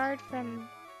yellow shard from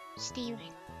Steven.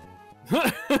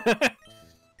 What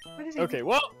is it? Okay,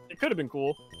 well, it could have been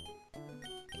cool.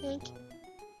 Take.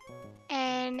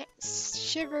 And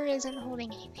Shiver isn't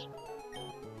holding anything.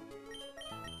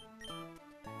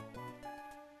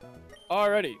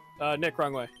 Alrighty. Nick,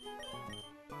 wrong way.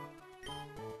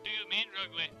 Do you mean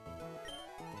Rugly?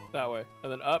 That way.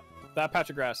 And then up. That patch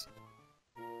of grass.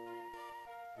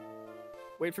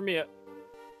 Wait for me.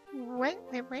 Wait.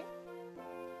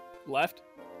 Left.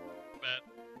 Bet.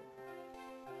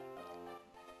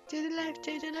 To the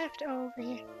left, over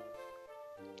here.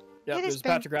 Yep, It there's is a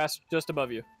patch of grass just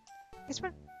above you. This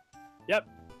one? Yep.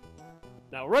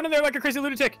 Now run in there like a crazy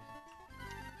lunatic.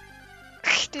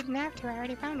 Didn't have to, I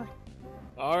already found one.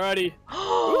 Alrighty.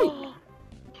 Oh!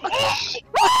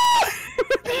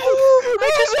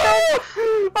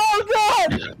 Oh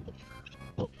god!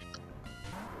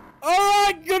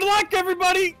 Alright, good luck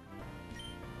everybody!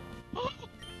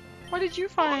 What did you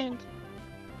find?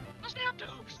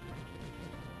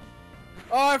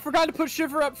 Oh, I forgot to put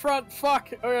Shiver up front. Fuck.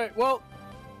 Alright, well,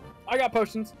 I got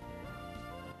potions.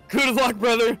 Good luck,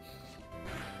 brother.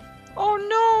 Oh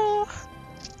no!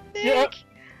 Nick! Yep.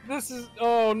 This is...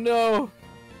 Oh, no.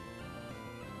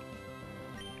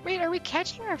 Wait, are we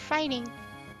catching or fighting?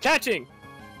 Catching!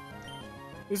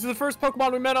 This is the first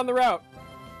Pokemon we met on the route.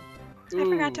 I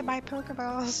forgot to Ooh. buy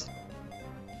Pokeballs.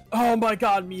 Oh my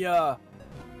god, Mia.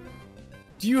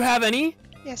 Do you have any?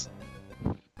 Yes.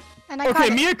 And I Okay,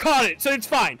 caught Mia caught it, so it's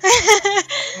fine. it.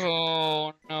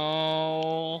 Oh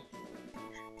no.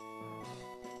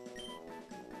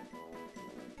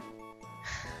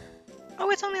 Oh,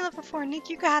 it's only level 4. Nick,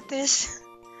 you got this.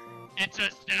 It's a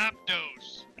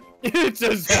Zapdos. It's a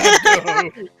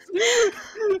Zapdos.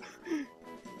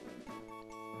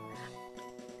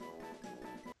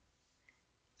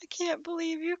 I can't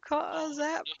believe you caught a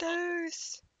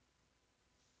Zapdos.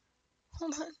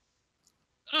 Hold on.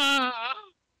 Ah.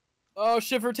 Oh,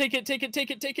 Shiver, take it, take it,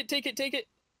 take it, take it, take it, take it.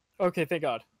 Okay, thank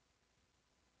God.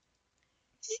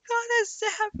 He got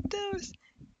a Zapdos.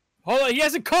 Hold on, he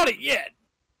hasn't caught it yet.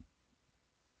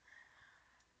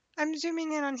 I'm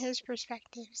zooming in on his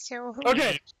perspective, so...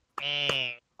 Okay.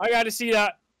 I gotta see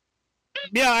that.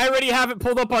 Yeah, I already have it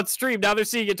pulled up on stream. Now they're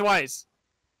seeing it twice.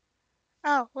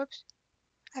 Oh, whoops.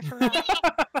 I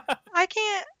forgot. I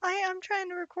can't... I'm trying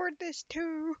to record this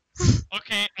too.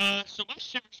 Okay, so my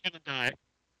Shiver's gonna die.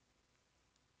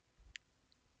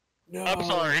 No. I'm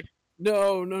sorry.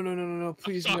 No, no, no, no, no, no.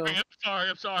 Please, I'm sorry, no. I'm sorry,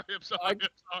 I'm sorry, I'm sorry, I'm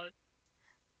sorry.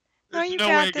 No, There's you no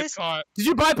got way it gets this. caught. Did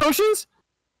you buy potions?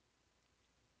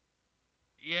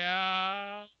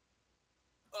 Yeah.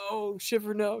 Oh,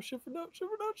 Shiver, no. Shiver, no.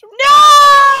 Shiver, no. Shiver,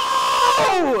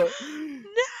 No! no! No!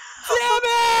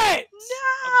 Damn it!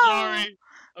 No! I'm sorry.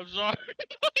 I'm sorry.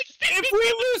 If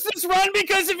we lose this run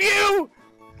because of you!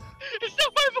 It's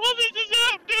not my fault, it's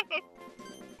a Zapdos!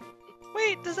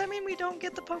 Wait, does that mean we don't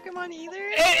get the Pokemon either?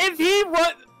 If he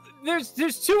run...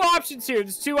 There's two options here.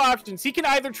 There's two options. He can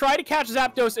either try to catch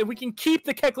Zapdos and we can keep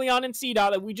the Kecleon and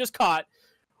Seedot that we just caught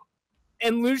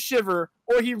and lose Shiver,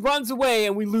 or he runs away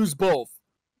and we lose both.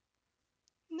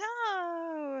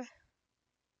 No!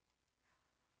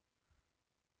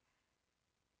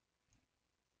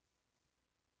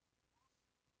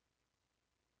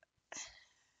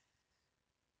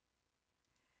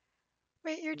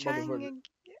 Wait, you're trying Motherfucker. again.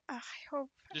 I hope.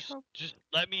 Just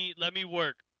let me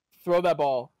work. Throw that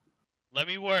ball. Let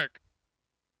me work.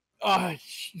 Ah,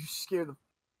 you scare the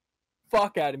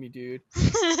fuck out of me, dude.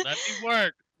 Let me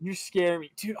work. You scare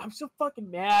me. Dude, I'm so fucking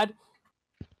mad.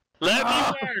 Let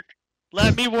me work.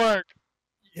 Let me work.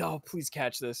 Yo, please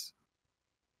catch this.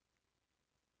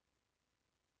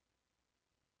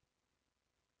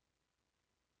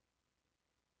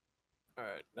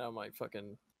 Alright, now my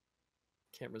fucking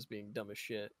camera's being dumb as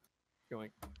shit. Going.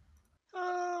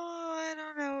 Oh, I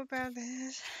don't know about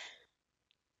this.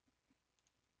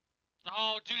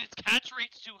 Oh, dude, its catch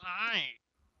rate's too high.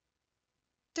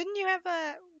 Didn't you have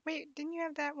a... Wait, didn't you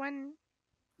have that one...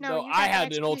 No, you I got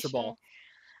had the an Ultra XP Ball. share.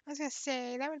 I was gonna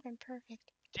say, that would've been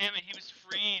perfect. Damn it, he was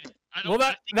freed. I Well,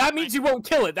 don't. that means you won't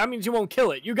kill it. That means you won't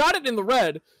kill it. You got it in the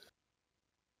red.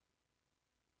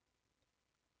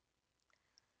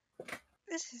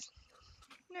 This is...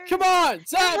 Come on!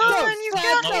 Zapdos! on, you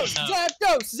got Zapdos! it.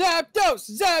 Zapdos!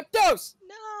 Zapdos! Zapdos!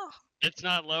 No! It's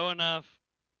not low enough.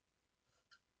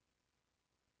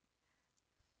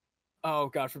 Oh,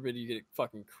 God forbid you get a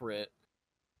fucking crit.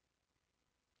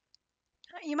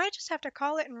 You might just have to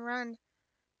call it and run.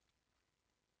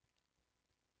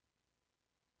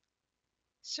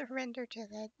 Surrender to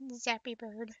the zappy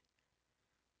bird.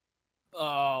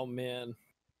 Oh, man.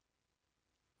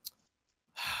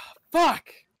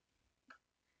 Fuck!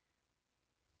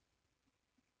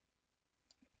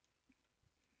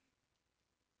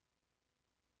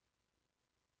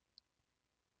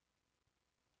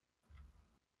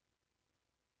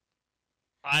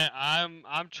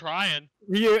 I'm trying.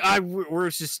 Yeah, we're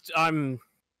just, I'm...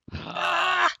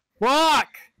 Ah! Fuck!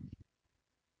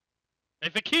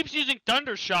 If it keeps using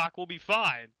Thunder Shock, we'll be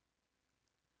fine.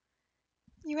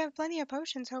 You have plenty of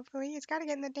potions, hopefully. It's gotta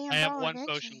get in the damn I have ball one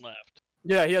eventually. potion left.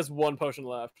 Yeah, he has one potion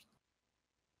left.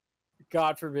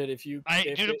 God forbid if you...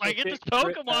 Dude, if I get this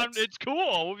Pokemon, it's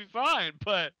cool. We'll be fine.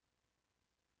 But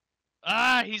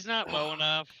he's not low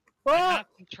enough. I have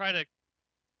to try to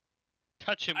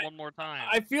touch him one more time.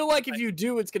 I feel like if you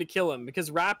do, it's gonna kill him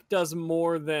because Wrap does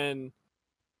more than.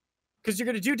 Because you're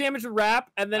gonna do damage with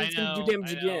Wrap, and then it's gonna do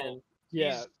damage again.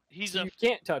 Yeah, he's so a you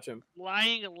can't touch him.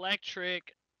 flying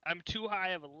electric. I'm too high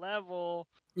of a level.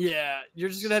 Yeah, you're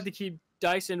just gonna have to keep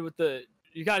dicing with the.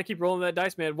 You gotta keep rolling that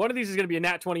dice, man. One of these is gonna be a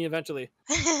nat 20 eventually.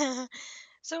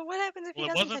 So what happens if he Well,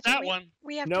 it doesn't wasn't touch that it? one.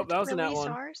 We have Nope, to that wasn't that release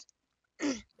one. ours.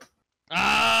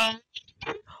 Oh,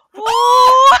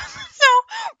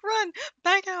 No! Run!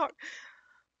 Back out!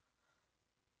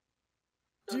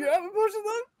 Do you have a potion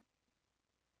left?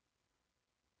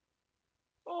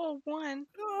 Oh, one.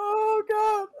 Oh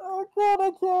god! Oh god!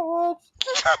 I can't watch.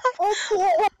 I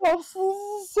can't watch. This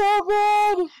is so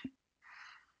bad.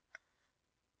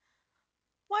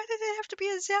 Why did it have to be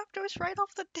a Zapdos right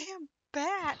off the damn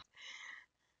bat?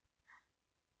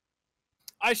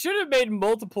 I should have made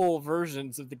multiple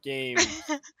versions of the game.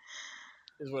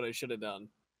 Is what I should have done.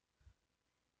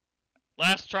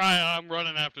 Last try, I'm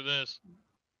running after this.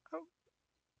 Oh.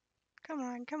 Come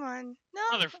on, come on. No!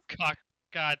 Motherfucker.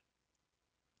 God.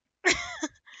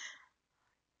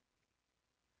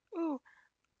 Ooh.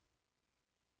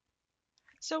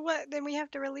 So what? Then we have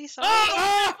to release all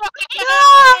Ah!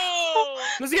 No!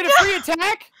 Does he get a free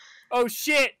attack? Oh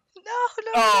shit! No,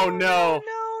 Oh, no, no. no,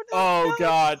 Oh no.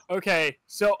 god. Okay.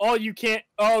 So all you can't.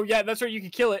 Oh yeah, that's right. You can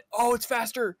kill it. Oh, it's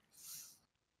faster.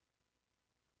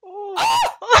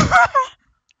 Oh.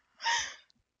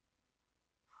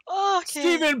 Okay.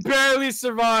 Steven barely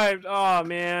survived. Oh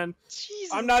man.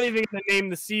 Jesus. I'm not even gonna name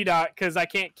the C dot because I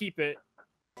can't keep it.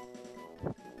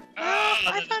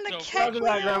 I found a catch Roger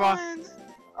that, Grandma. one.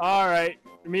 All right,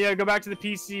 Mia, go back to the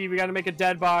PC. We gotta make a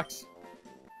dead box.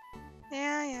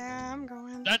 Yeah, I'm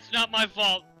going. That's not my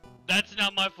fault. That's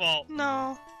not my fault.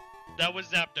 No. That was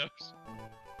Zapdos.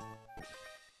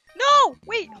 No!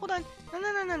 Wait, hold on.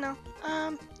 No.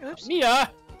 Oops. Mia,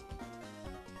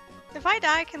 If I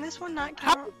die, can this one not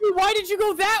count? why did you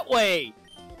go that way?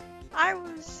 I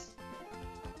was...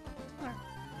 Oh.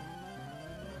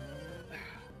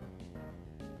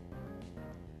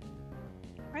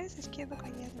 Why does this kid look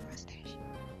like he has a mustache?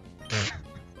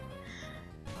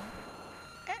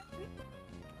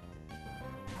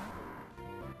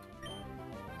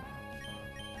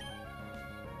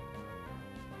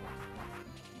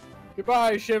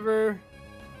 Goodbye, Shiver.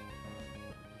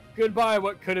 Goodbye,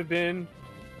 what could have been.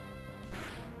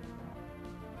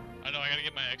 I know, I gotta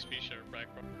get my XP share back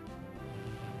from.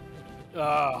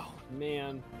 Oh,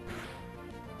 man.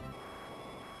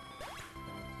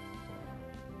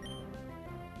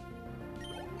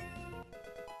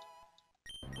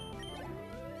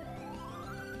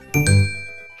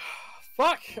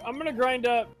 Fuck! I'm gonna grind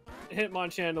up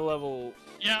Hitmonchan to level.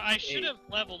 Yeah, I should have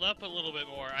leveled up a little bit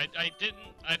more. I didn't,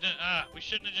 we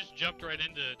shouldn't have just jumped right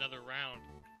into another round.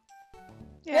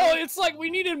 Yeah. Well, it's like we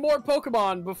needed more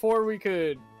Pokemon before we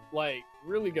could, like,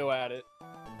 really go at it.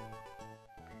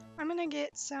 I'm gonna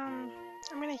get some...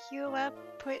 I'm gonna heal up,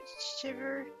 put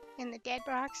Shiver in the dead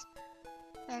box,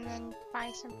 and then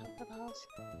buy some Pokeballs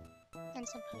and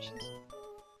some potions.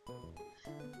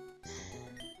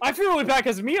 I feel really bad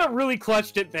because Mia really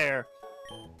clutched it there.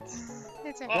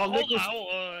 It's Oh, okay.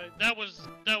 hold on, that was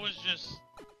just,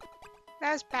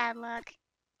 That was bad luck.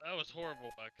 that was horrible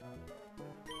luck.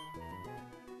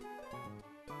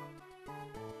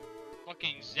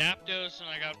 Fucking Zapdos and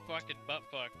I got fucking butt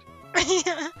fucked.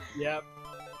 Yep.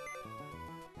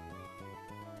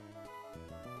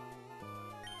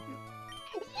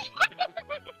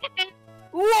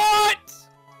 What?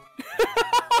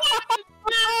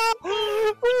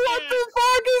 What the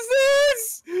fuck is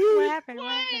this? What happened?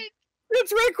 What happened?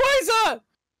 It's Rayquaza!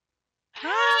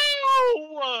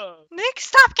 How? Nick,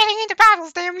 stop getting into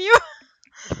battles, damn you!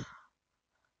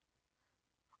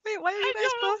 Wait, why are you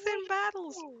guys both in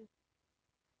battles?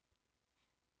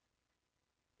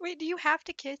 Wait, do you have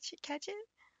to catch it?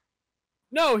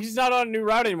 No, he's not on a new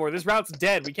route anymore. This route's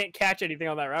dead. We can't catch anything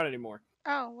on that route anymore.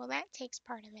 Oh, well that takes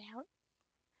part of it out.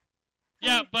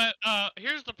 Yeah, but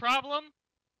here's the problem.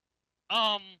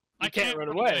 I can't run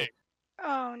away.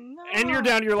 Oh no. And you're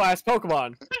down to your last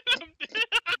Pokemon.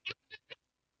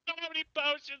 How many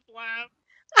potions left?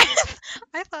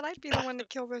 I thought I'd be the one to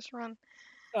kill this run.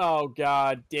 Oh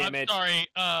god damn I'm it. sorry,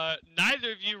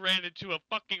 neither of you ran into a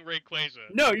fucking Rayquaza.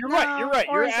 No, you're right, you're right.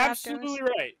 or You're Zapdos. absolutely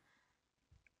right.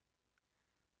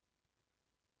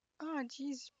 Oh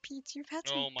jeez, Pete, you've had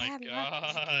some Oh my bad luck.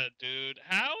 god, dude.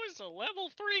 How is a level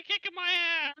 3 kicking my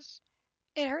ass?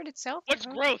 It hurt itself. What's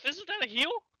though. growth? Isn't that a heal?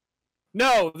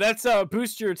 No, that's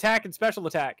boost your attack and special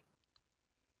attack.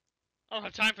 I don't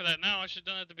have time for that now. I should have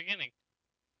done it at the beginning.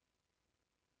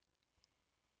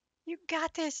 You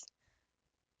got this.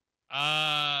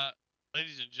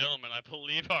 Ladies and gentlemen, I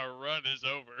believe our run is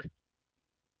over.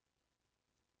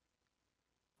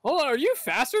 Hold on, are you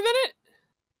faster than it?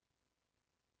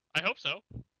 I hope so.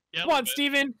 Yeah, Come on,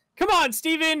 Steven. Come on,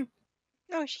 Steven.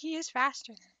 No, he is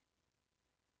faster than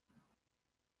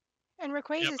it. And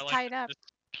Rayquaza's but, like, tied up.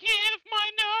 Give my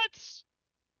nuts!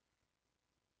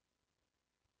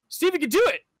 Steven can do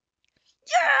it.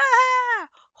 Yeah!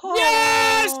 Oh.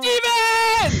 Yeah,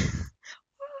 Steven!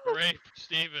 Great,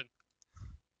 Steven.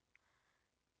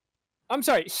 I'm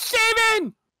sorry,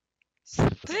 Steven!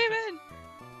 Steven!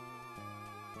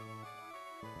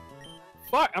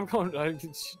 fuck? I'm going.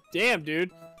 Damn,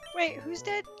 dude. Wait, who's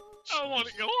dead? I want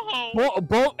to go home.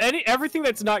 Well, everything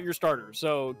that's not your starter.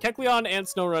 So Kecleon and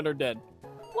Snorunt are dead.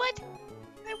 What?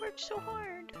 I worked so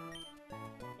hard.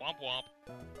 Womp womp.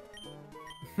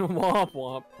 Womp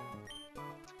womp.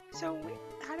 So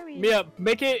how do we? Yeah,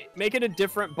 make it a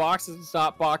different box. It's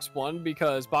not box 1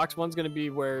 because box 1's gonna be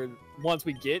where once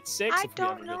we get 6. I if we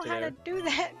don't ever know get how there. to do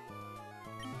that.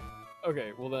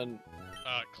 Okay, well then,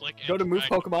 Click and go to move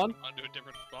drag Pokemon. onto a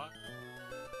different spot.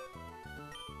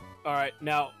 All right,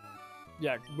 now,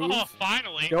 yeah, move. Oh,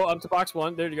 finally. Go up to box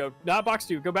 1. There you go. Not box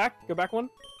 2. Go back. Go back 1.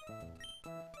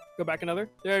 Go back another.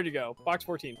 There you go. Box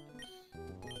 14.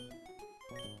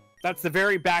 That's the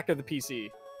very back of the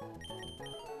PC.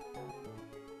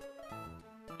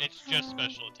 It's just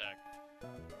special attack.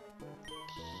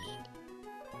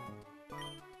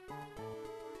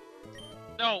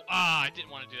 No, I didn't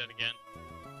want to do that again.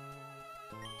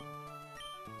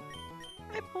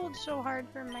 I pulled so hard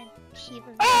for my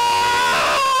Shiva.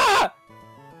 Ah!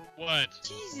 What?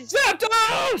 Jesus.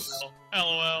 Zapdos!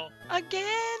 LOL.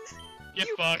 Again? Get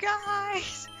you fucked.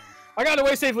 guys. I got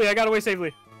away safely.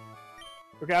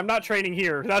 Okay, I'm not training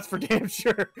here. That's for damn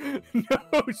sure.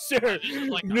 No, sir. This is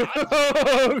like No,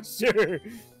 sir.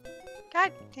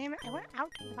 God damn it! I went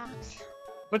out of the box.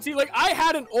 But see, like, I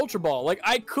had an Ultra Ball. Like,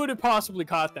 I could have possibly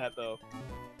caught that, though.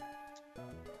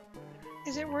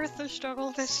 Is it worth the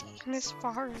struggle this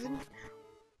far in?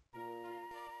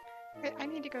 Wait, I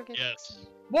need to go get. Yes.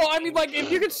 Well, I mean, like,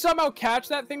 if you could somehow catch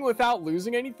that thing without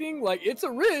losing anything, like, it's a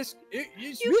risk.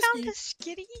 It's You risky. found the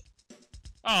skitty?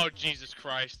 Oh, Jesus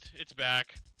Christ. It's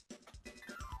back.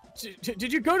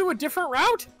 Did you go to a different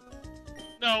route?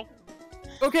 No.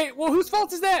 Okay, well, whose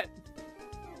fault is that?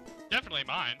 Definitely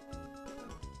mine.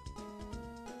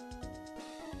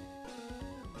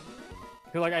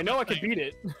 You're like, I know I could beat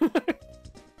it.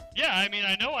 Yeah, I mean,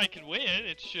 I know I can win.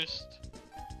 It's just...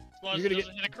 As long as You're it gonna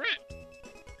doesn't hit a crit.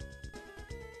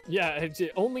 Yeah, it's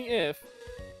only if.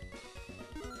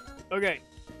 Okay.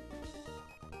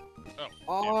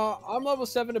 Oh, I'm level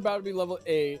 7, about to be level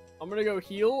 8. I'm gonna go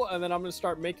heal, and then I'm gonna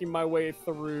start making my way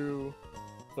through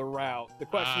the route. The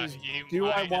question is, do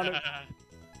I want to?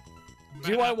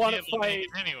 Do I want to fight?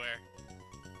 Anywhere.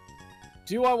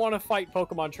 Do I want to fight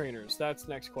Pokemon trainers? That's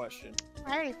the next question.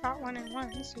 I already fought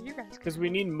 1-1, so you guys. Because we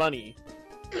need money.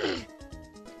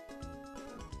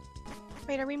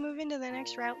 Wait, are we moving to the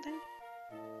next route then?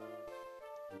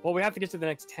 Well, we have to get to the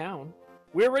next town.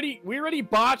 We already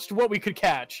botched what we could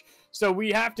catch, so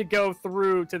we have to go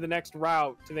through to the next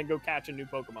route to then go catch a new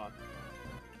Pokemon.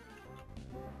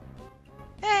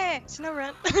 Hey,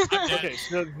 Snorunt. Okay,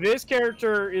 so this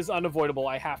character is unavoidable.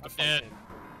 I have to fight dead. him.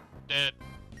 Dead.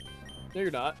 No,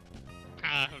 you're not.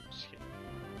 I'm just kidding.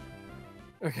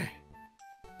 Okay.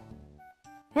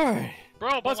 Alright. Bro,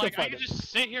 but Let's go like, I fight can him.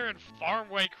 just sit here and farm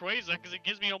Rayquaza because it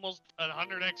gives me almost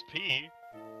 100 XP.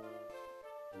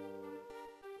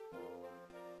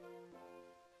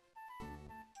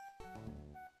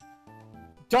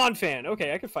 Donphan.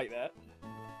 Okay, I could fight that.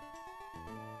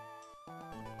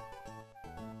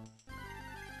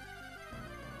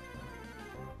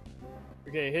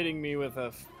 Okay, hitting me with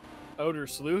a Odor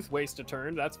Sleuth. Waste a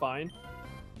turn. That's fine.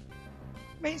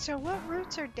 Wait, so what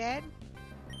roots are dead?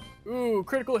 Ooh,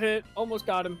 critical hit. Almost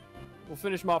got him. We'll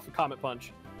finish him off with Comet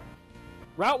Punch.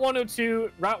 Route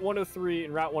 102, Route 103,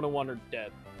 and Route 101 are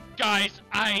dead. Guys,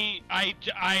 What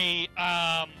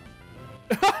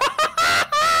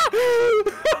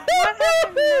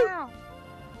happened now?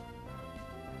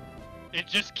 it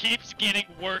just keeps getting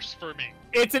worse for me.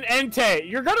 It's an Entei.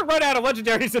 You're gonna run out of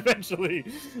legendaries eventually.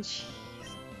 Jeez.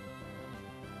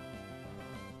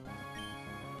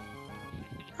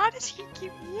 How does he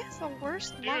keep? He has the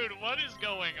worst luck. Dude, what is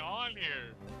going on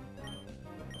here?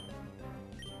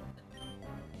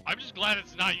 I'm just glad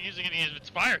it's not using any of its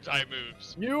fire type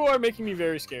moves. You are making me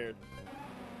very scared.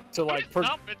 To like,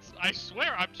 I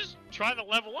swear, I'm just trying to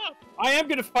level up. I am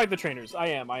gonna fight the trainers. I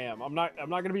am. I'm not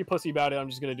gonna be a pussy about it. I'm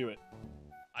just gonna do it.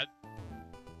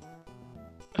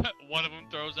 One of them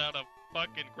throws out a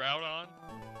fucking Groudon.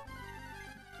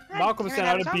 God Malcolm damn it, sent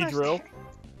I out was a almost Beedrill. there.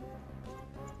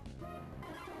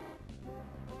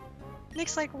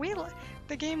 Nick's like,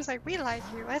 the game's like, we like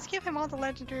you. Let's give him all the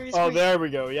legendaries. Oh, there we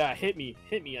go. Yeah, hit me.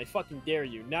 I fucking dare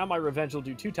you. Now my revenge will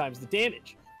do 2 times the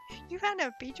damage. You found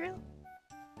a Beedrill?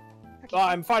 Okay. Oh,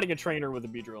 I'm fighting a trainer with a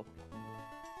Beedrill.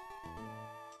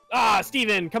 Ah,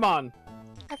 Steven, come on.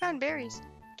 I found berries.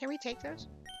 Can we take those?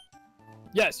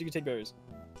 Yes, you can take berries.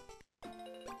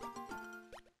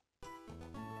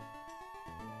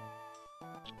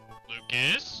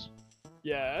 Lucas,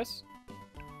 Yes.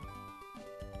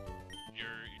 you're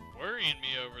worrying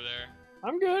me over there.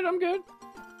 I'm good.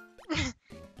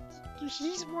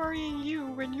 He's worrying you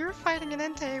when you're fighting an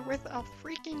Entei with a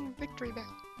freaking victory bell.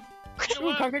 You know Ooh,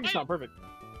 what? Concrete's not perfect.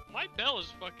 My bell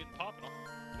is fucking popping off.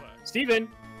 What? Steven!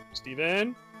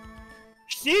 Steven!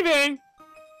 Steven!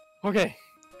 Okay.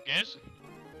 Guess?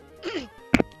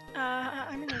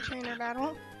 I'm in a trainer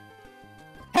battle.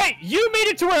 Hey, you made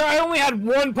it to where I only had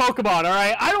one Pokemon,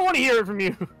 alright? I don't want to hear it from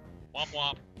you. Womp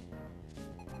womp.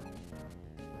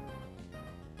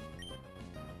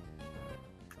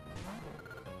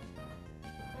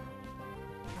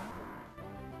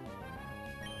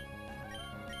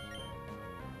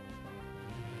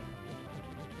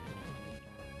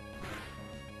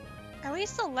 At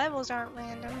least the levels aren't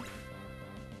random.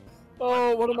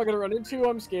 Oh, what am I gonna run into?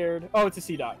 I'm scared. Oh, it's a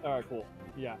C-Dot. Alright, cool.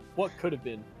 Yeah. What could have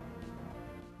been?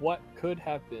 What could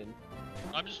have been?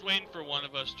 I'm just waiting for one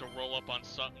of us to roll up on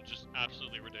something just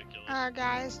absolutely ridiculous.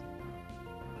 Guys.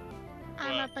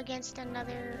 I'm What? up against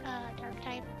another, dark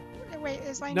type. Wait,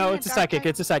 is Lightning No, it's a dark psychic. type?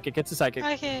 It's a psychic. It's a psychic.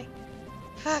 Okay.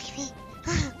 Fuck me.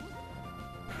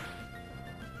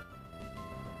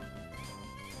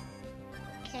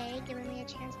 Okay, giving me a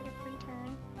chance at a free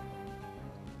turn.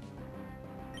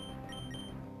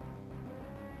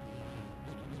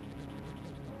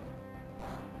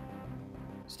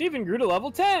 Steven grew to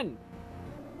level 10!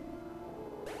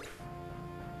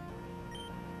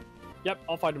 Yep,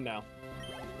 I'll fight him now.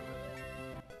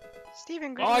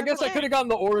 Steven, Oh, I guess I could have gotten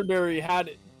the Oranberry had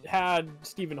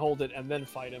Steven hold it and then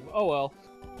fight him. Oh well.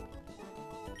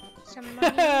 Some money.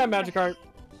 Magikarp.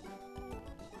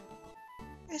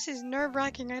 This is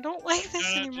nerve-wracking. I don't like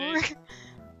this anymore.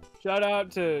 Shout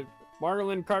out to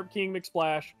Marlin Carp King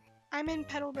McSplash. I'm in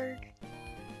Petalburg.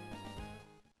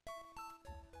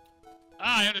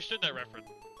 Ah, I understood that reference.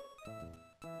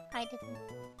 I didn't.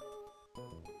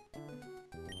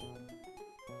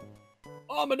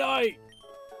 Ammonite!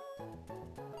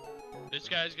 This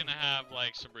guy's gonna have,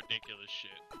 like, some ridiculous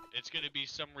shit. It's gonna be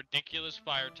some ridiculous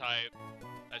fire type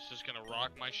that's just gonna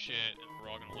rock my shit, and we're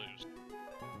all gonna lose.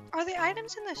 Are the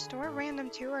items in the store random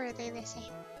too, or are they the same?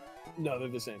 No, they're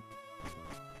the same.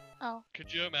 Oh.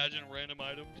 Could you imagine random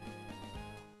items?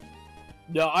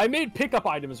 No, I made pickup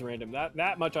items random.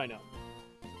 That much I know.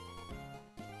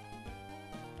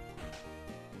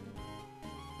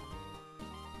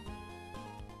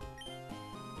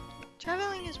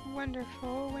 Traveling is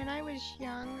wonderful. When I was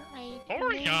young, I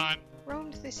Oregon!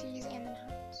 roamed the seas and the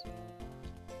mountains.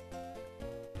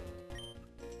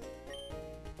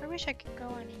 I wish I could go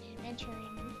on an adventure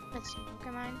with some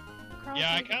Pokemon. Crawl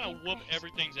Yeah, I through the kinda big whoop grass.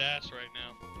 everything's ass right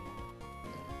now.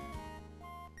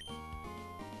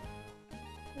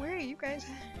 Where are you guys?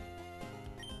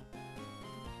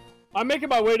 I'm making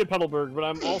my way to Petalburg, but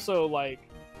I'm also, like,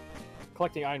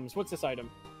 collecting items. What's this item?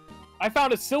 I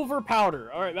found a silver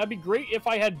powder. Alright, that'd be great if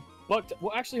I had bucked...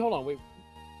 Well, actually, hold on, wait.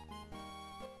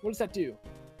 What does that do?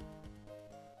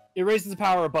 It raises the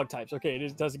power of bug types. Okay,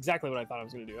 it does exactly what I thought I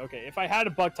was going to do. Okay, if I had a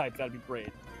bug type, that'd be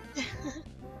great.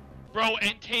 Bro,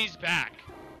 Entei's back.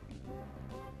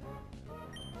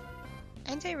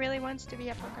 Entei really wants to be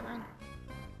a Pokemon.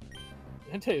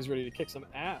 Entei is ready to kick some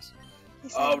ass. He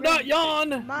said, Oh, not "Ready." yawn!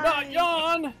 Not Mine.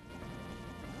 yawn!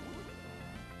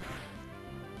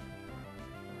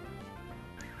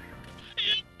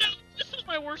 This is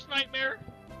my worst nightmare.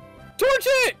 Torch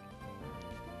it!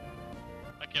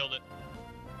 I killed it.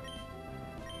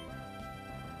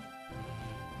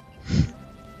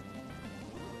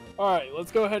 Alright,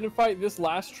 let's go ahead and fight this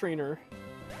last trainer.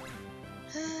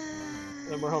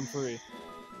 Then we're home free.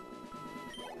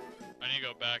 I need to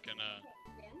go back and,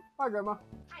 Hi, Grandma.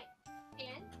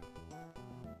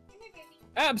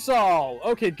 Absol!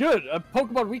 Okay, good. A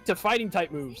Pokemon weak to fighting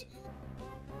type moves.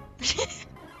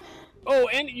 Oh,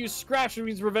 and it used Scratch, which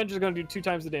means Revenge is going to do 2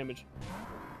 times the damage.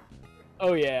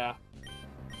 Oh, yeah.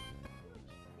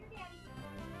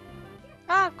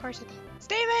 Ah, of course it did.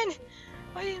 Steven!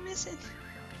 Why did you miss it?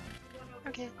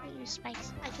 Okay, I use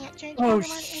spikes. I can't change Oh,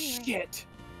 Pokemon anyway. shit!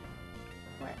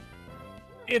 What?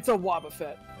 It's a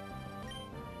Wobbuffet.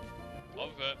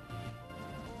 love it.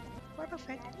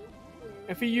 Wobbuffet.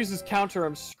 If he uses counter,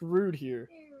 I'm screwed here.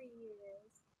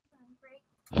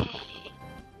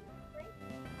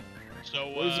 So,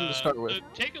 What is it to start with?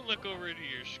 take a look over to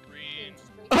your screen.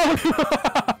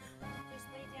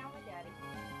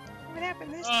 What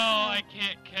happened this Oh, time? I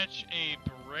can't catch a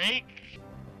break.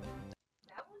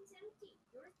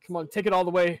 Come on, take it all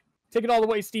the way. Take it all the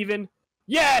way, Steven.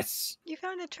 Yes! You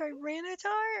found a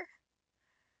Tyranitar?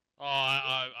 Oh,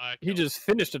 I He just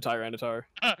finished a Tyranitar.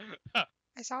 I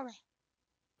saw that.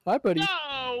 Hi, buddy.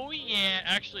 No, yeah.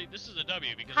 Actually, this is a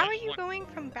W because How I are just you want... going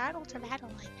from battle to battle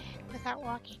like that without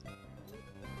walking?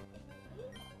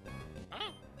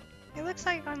 Oh, It It looks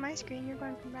like on my screen you're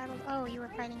going from battle. Oh, you were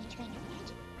fighting a trainer.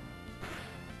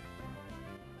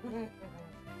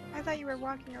 I thought you were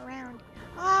walking around.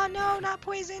 Oh no, not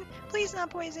poison! Please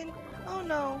not poison! Oh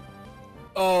no.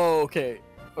 Oh, okay.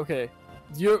 Okay.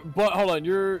 But hold on,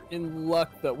 you're in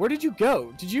luck though. Where did you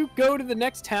go? Did you go to the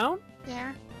next town?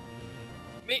 Yeah.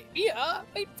 Wait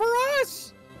for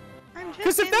us! I'm just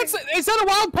Because if in is that a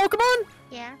wild Pokemon?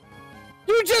 Yeah.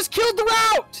 You just killed the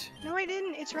route! No, I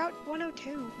didn't. It's Route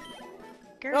 102.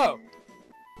 Girl.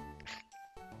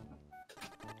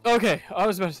 Oh. Okay, I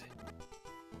was about to say.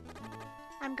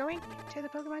 I'm going to the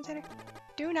Pokemon Center.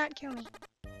 Do not kill me.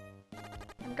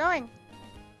 I'm going.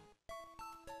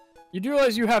 You do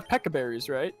realize you have Pekka berries,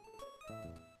 right?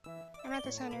 I'm at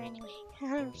the center anyway.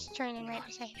 I'm just training right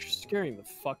beside you. You're scaring the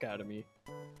fuck out of me.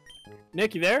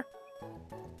 Nick, you there?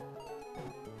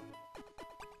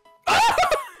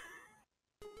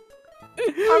 A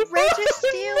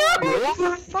Registeel? Are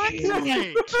you fucking kidding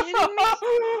me?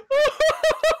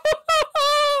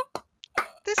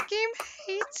 This game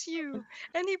hates you.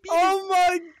 And he beat Oh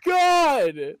my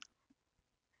god!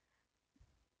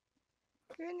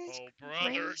 Goodness Oh,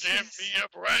 brother, gracious. give me a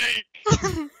break!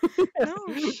 No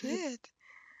shit.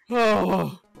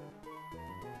 Oh.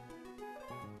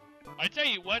 I tell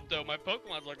you what, though, my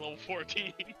Pokemon's like level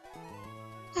 14.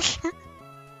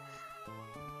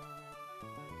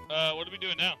 What are we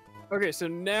doing now? Okay, so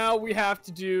now we have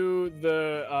to do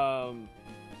the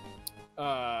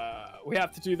we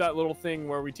have to do that little thing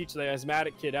where we teach the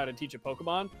asthmatic kid how to teach a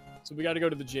Pokemon. So we got to go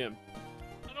to the gym.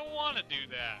 I don't want to do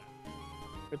that.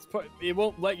 It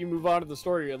won't let you move on to the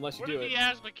story unless you What do did it. the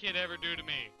asthma kid ever do to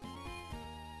me?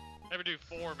 Ever do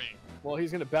for me? Well,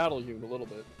 he's gonna battle you in a little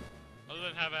bit. Other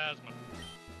than have asthma.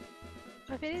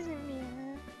 If it isn't me,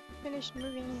 finished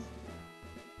moving in.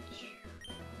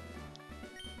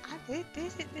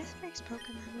 This makes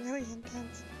Pokemon really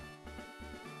intense.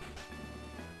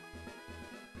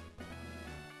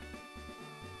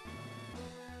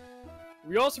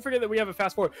 We also forget that we have a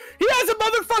fast forward. He has a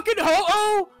motherfucking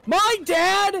Ho-Oh! My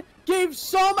dad gave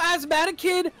some asthmatic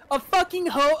kid a fucking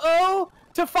Ho-Oh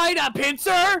to fight a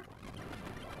pincer?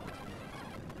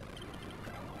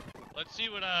 Let's see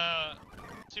what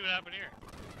happened here.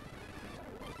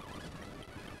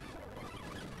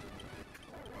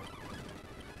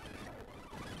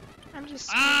 I'm just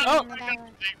Ah, screaming I in the got battle.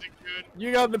 the things good.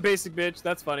 You got the basic bitch.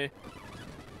 That's funny.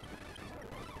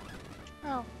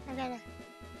 Oh, I gotta.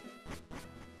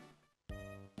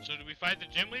 So do we fight the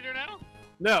gym leader now?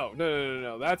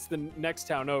 No. That's the next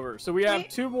town over. So we have Wait.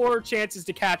 2 more chances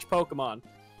to catch Pokemon.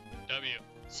 W.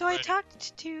 So I Ready.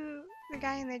 talked to the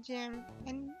guy in the gym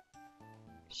and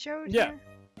showed Yeah. him.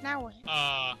 Now what?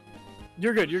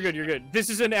 You're good. This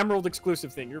is an Emerald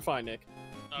exclusive thing. You're fine, Nick.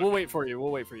 Okay. We'll wait for you.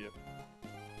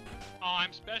 Oh,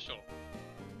 I'm special.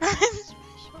 I'm special.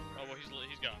 Oh, well,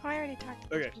 he's gone. Oh, I already talked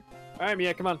to Okay. these people. All right,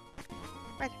 Mia, come on.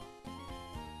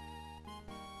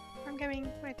 I'm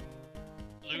going. Wait.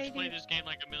 Luke's Maybe. played this game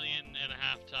like 1.5 million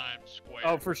times square.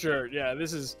 Oh, for sure. Yeah,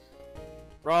 this is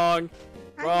wrong.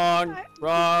 We Wrong.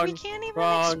 can't even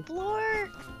wrong. explore.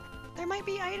 There might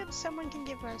be items someone can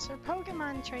give us, or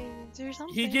Pokemon trades, or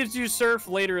something. He gives you surf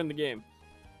later in the game.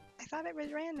 I thought it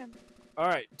was random. All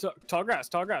right, tall grass.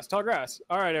 All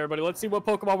right, everybody, let's see what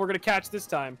Pokemon we're gonna catch this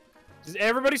time.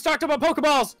 Everybody's talked about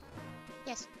Pokeballs.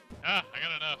 Yes. Ah, I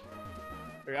got enough.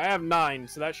 Okay, I have 9,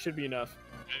 so that should be enough.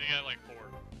 I think I had like 4.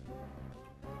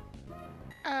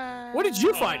 What did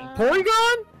you find?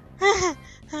 Porygon?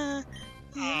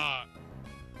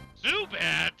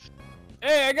 Zubat!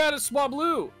 Hey, I got a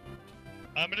Swablu.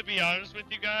 I'm gonna be honest with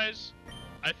you guys.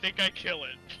 I think I kill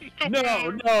it. No.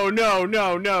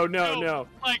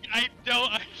 Like, I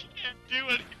can't do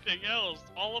anything else.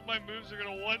 All of my moves are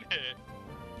gonna one-hit.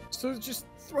 So just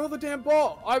throw the damn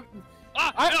ball. No,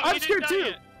 I'm he didn't scared die too.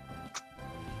 yet.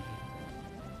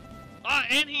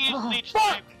 And he is leech fuck!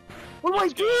 type. What do I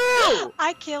Let's go. do?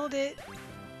 I killed it.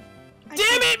 Damn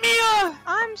it, Mia!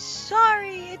 I'm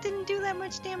sorry. It didn't do that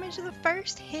much damage to the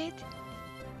first hit.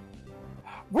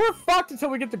 We're fucked until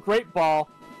we get the Great Ball.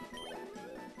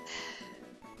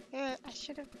 I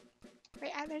should have.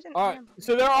 Wait, there's an Alright, item.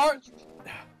 so there are.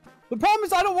 The problem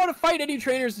is I don't want to fight any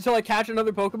trainers until I catch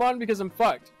another Pokemon because I'm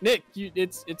fucked. Nick,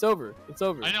 it's over. It's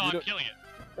over. I know, You I'm don't- killing it.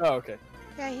 Oh, okay.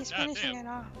 Yeah, he's God finishing damn. it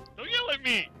off. Don't yell at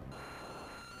me!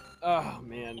 Oh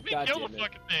man, Let me god kill damn the it.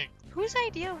 fucking thing. Whose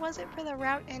idea was it for the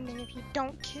route ending if you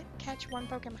don't catch one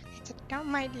Pokemon? It's a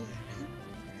dumb idea.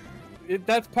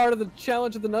 That's part of the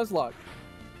challenge of the Nuzlocke.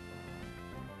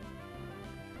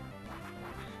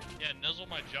 Yeah, nuzzle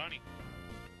my Johnny.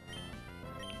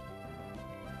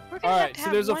 We're gonna All have right, to so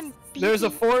have there's one there's a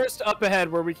beefy- forest up ahead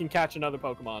where we can catch another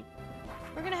Pokemon.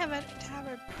 We're gonna have a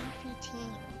beefy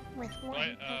team with one.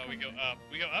 What? We go up.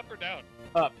 We go up or down?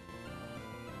 Up.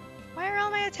 Why are all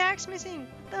my attacks missing?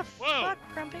 What the Whoa. fuck,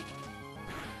 Grumpy?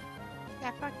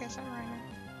 Yeah, fuck this. I'm running.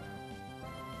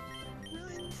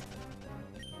 Run.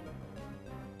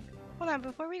 Hold on,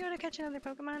 before we go to catch another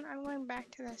Pokemon, I'm going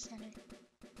back to the center.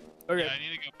 Okay. Yeah, I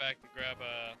need to go back and grab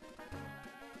a.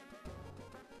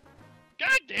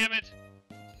 God damn it!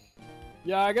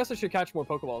 Yeah, I guess I should catch more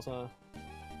Pokeballs, huh? You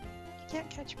can't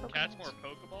catch Pokemon. Catch more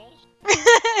Pokeballs?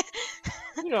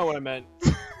 You know what I meant.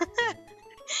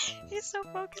 He's so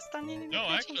focused on eating. No,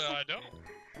 actually, I don't.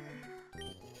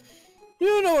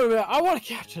 You know what I meant. I want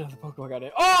to catch another Pokemon.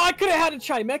 Goddamn. Oh, I could have had a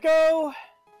Chimecho.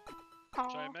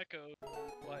 Chimecho,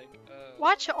 like,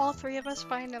 Watch all three of us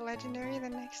find a legendary the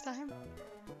next time.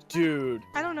 Dude.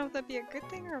 I don't know if that'd be a good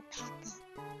thing or a bad thing.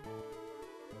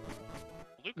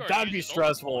 Lucario That'd be used an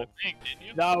stressful. ultimate, I think, didn't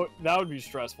you? That would be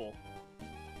stressful.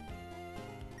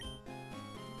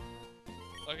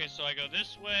 Okay, so I go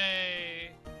this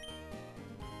way.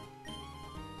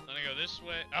 Then I go this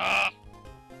way. Ah!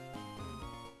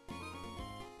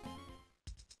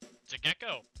 It's a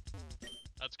gecko.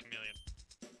 That's chameleon.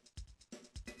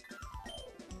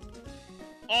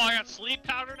 Oh, I got sleep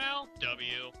powder now?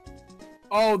 W.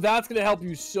 Oh, that's gonna help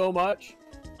you so much.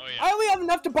 Oh yeah. I only have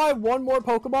enough to buy one more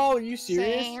Pokeball. Are you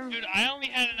serious? Same. Dude, I only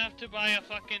had enough to buy a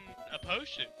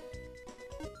potion.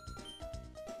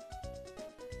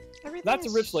 Everything That's a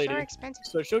is rich lady. So expensive.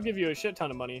 So she'll give you a shit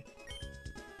ton of money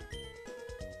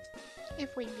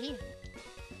If we beat her.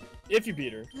 if you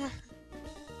beat her.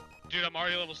 Dude, I'm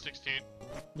already level 16.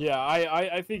 Yeah,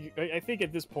 I think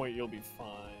at this point you'll be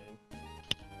fine.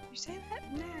 You say that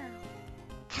now.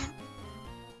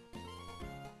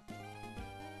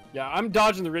 Yeah, I'm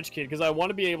dodging the rich kid because I want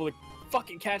to be able to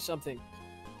fucking catch something.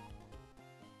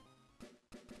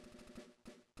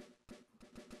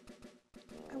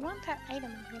 I want that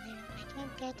item over there. I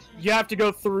can't get to it. You have to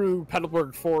go through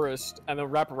Petalburg Forest and then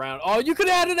wrap around. Oh, you could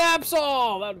add an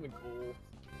Absol! That would have been cool.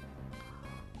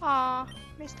 Aw,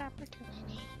 missed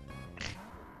opportunity.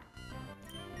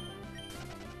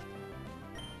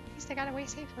 At least I got away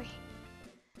safely.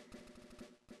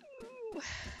 Ooh.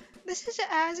 This is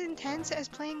as intense as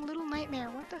playing Little Nightmare.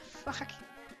 What the fuck?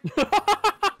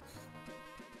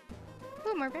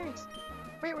 Ooh, more berries.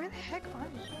 Wait, where the heck are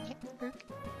we? Luke?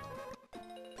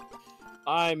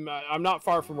 I'm not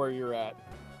far from where you're at.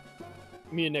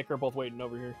 Me and Nick are both waiting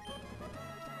over here.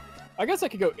 I guess I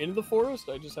could go into the forest.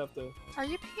 I just have to. Are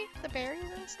you picking up the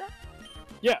berries and stuff?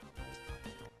 Yeah.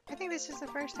 I think this is the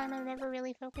first time I've ever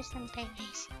really focused on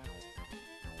berries.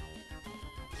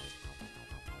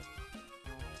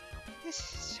 This is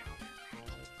so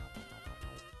nerve-wracking.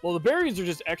 Well, the berries are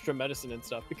just extra medicine and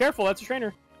stuff. Be careful, that's a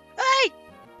trainer. Hey!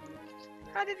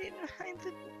 How did it?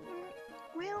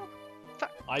 Well,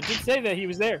 fuck. I did say that he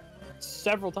was there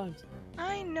several times.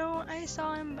 I know I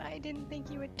saw him, but I didn't think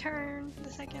he would turn the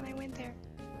second I went there.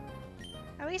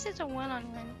 At least it's a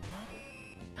one-on-one.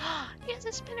 He has a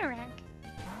Spinarak.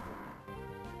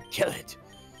 Kill it.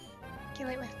 Kill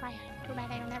it with fire. Too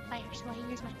bad I don't have fire, so I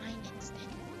use my mind instead.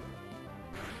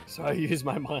 So I use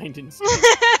my mind instead.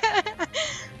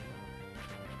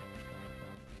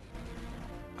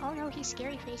 Oh no, he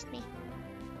scary faced me.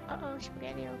 Uh-oh,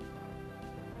 Spaghetti-O.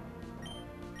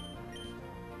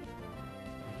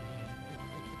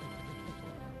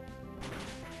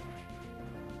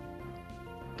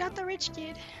 Got the rich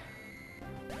kid.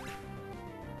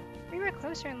 We were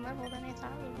closer in level than I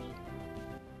thought we'd be.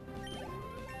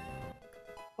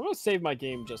 I'm gonna save my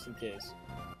game just in case.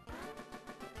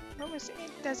 What was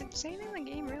it? Does it saving the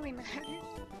game really matter?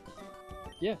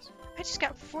 Yes. I just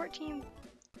got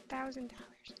 $14,000.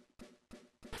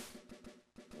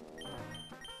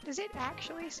 Does it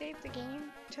actually save the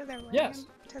game to the Yes.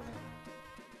 To the...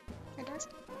 It does?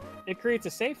 It creates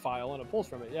a save file and it pulls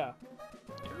from it, yeah.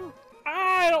 Ooh.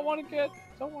 I don't want to go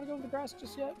to the grass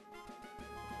just yet.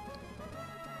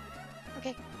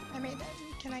 Okay, I made that.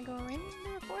 Can I go in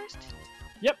the forest?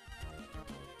 Yep.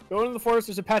 Go into the forest,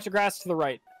 there's a patch of grass to the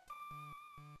right.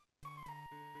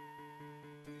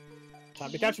 Time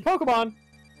to catch a Pokemon!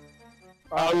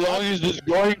 How long is this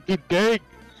going to take?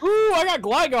 Ooh, I got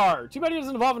Gligar! Too bad he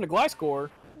doesn't evolve into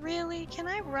Gliscor. Really? Can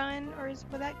I run, or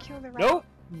will that kill the rat? Nope.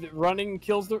 The running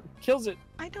kills it.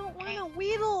 I don't want a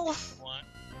Weedle! What?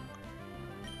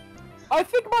 I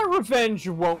think my revenge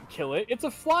won't kill it. It's a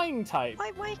flying type.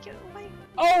 Why?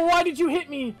 Oh, why did you hit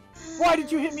me? Why did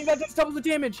you hit me? That does double the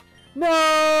damage. No!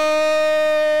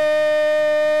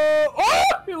 Oh!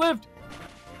 It lived!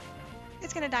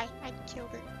 It's gonna die. I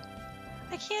killed it.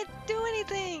 I can't do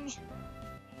anything!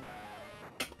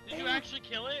 Did you actually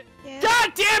kill it? Yeah.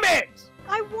 God damn it!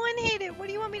 I one-hit it it. What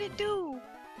do you want me to do?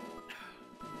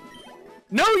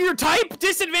 Know your type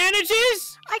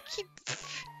disadvantages? I keep...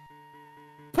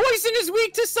 Poison is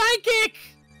weak to psychic!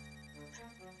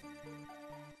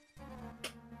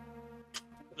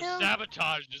 The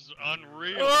sabotage is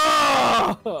unreal.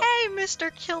 Oh! Hey,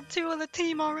 Mr. Killed 2 on the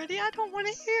team already. I don't want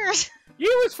to hear it.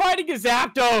 You was fighting a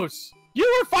Zapdos!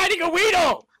 You were fighting a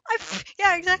Weedle!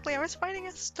 Yeah, exactly. I was fighting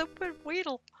a stupid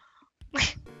Weedle.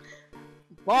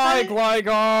 Bye,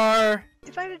 Gligar!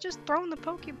 If I had just thrown the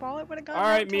Pokeball, it would have gone.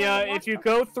 Alright, Mia, if you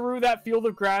go through that field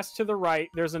of grass to the right,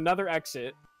 there's another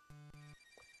exit.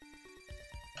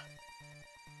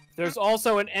 There's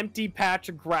also an empty patch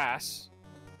of grass.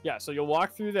 Yeah, so you'll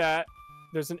walk through that.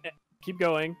 There's an... Keep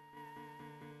going.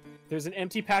 There's an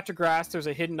empty patch of grass. There's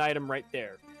a hidden item right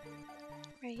there.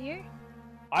 Right here?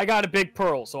 I got a big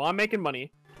pearl, so I'm making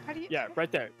money. How do you... Yeah,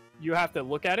 right there. You have to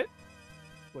look at it.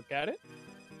 Look at it.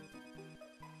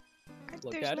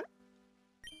 Look at it.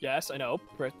 Yes, I know.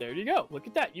 Right there you go. Look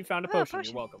at that. You found a potion.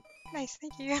 You're welcome. Nice,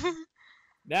 thank you.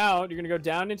 Now, you're going to go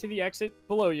down into the exit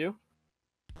below you.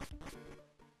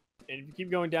 And if you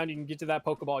keep going down, you can get to that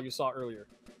Pokeball you saw earlier.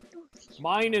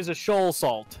 Mine is a shoal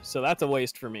salt, so that's a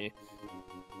waste for me.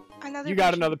 You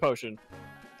got another potion.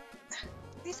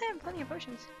 At least I have plenty of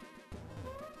potions.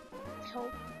 I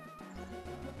hope.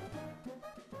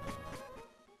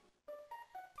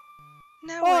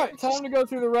 Now Alright, time to go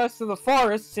through the rest of the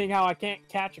forest, seeing how I can't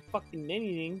catch a fucking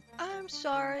anything. I'm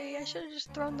sorry, I should have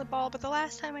just thrown the ball, but the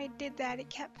last time I did that, it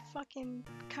kept fucking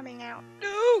coming out.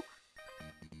 No!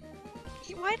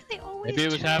 Why do they always Maybe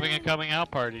it was having a coming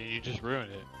out party and you just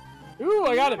ruined it. Ooh,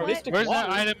 I got a mystic Where's water.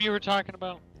 that item you were talking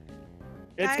about?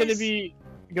 It's gonna be...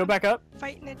 Go back up.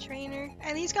 Fighting a trainer.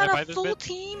 And he's got a full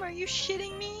team? Are you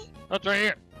shitting me? Oh, it's right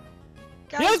here.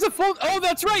 Guys, He has a full... Oh,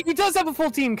 that's right! He does have a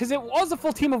full team, because it was a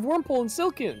full team of Wurmple and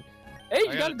Silken. Hey,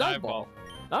 you got a dive ball.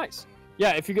 Nice.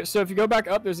 Yeah, if you go, so if you go back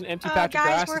up, there's an empty patch of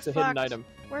grass. It's a hidden item.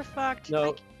 We're fucked.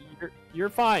 No, you're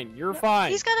fine. You're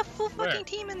fine. He's got a full fucking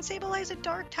team and Sableye a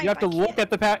dark type. You have to look at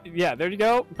the patch. Yeah, there you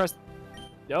go. Press.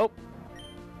 Nope.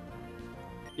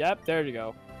 Yep, there you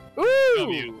go.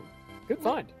 Ooh! Good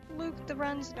find. Luke, the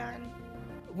run's done.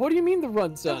 What do you mean the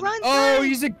run's done? The run's oh, done.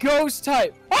 He's a ghost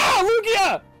type. Ah,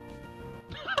 Lugia!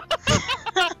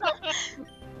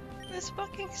 This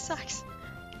fucking sucks.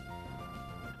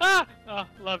 Ah! Oh,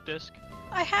 love disc.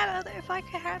 I had other. If I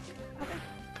could have other.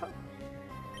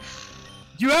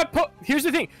 You have Here's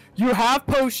the thing. You have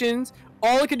potions.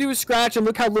 All it can do is scratch, and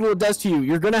look how little it does to you.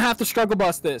 You're gonna have to struggle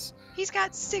bust this. He's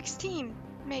got 16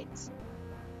 mates.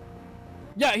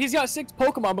 Yeah, he's got 6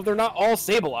 Pokemon, but they're not all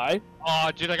Sableye.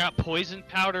 Oh, dude, I got poison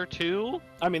powder too.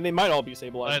 I mean, they might all be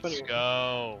Sableye. Let's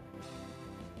go.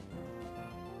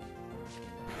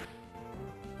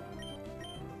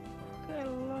 Good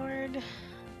lord.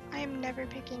 I am never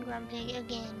picking Grumpy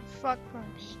again. Fuck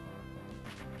Grumpy.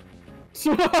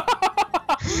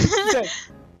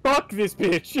 Fuck this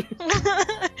bitch.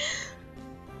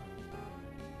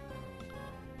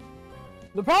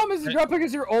 The problem is Grumpig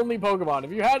is your only Pokemon.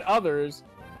 If you had others...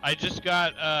 I just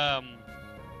got,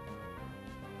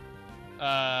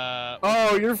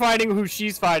 Oh, you're fighting who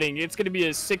she's fighting. It's gonna be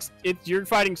a 6... You're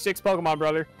fighting 6 Pokemon,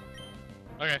 brother.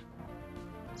 Okay.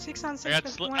 6 on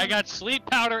 6 I got sleep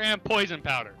powder and poison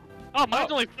powder. Oh,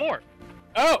 mine's only 4.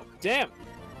 Oh, damn.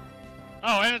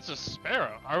 Oh, and it's a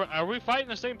sparrow. Are we fighting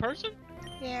the same person?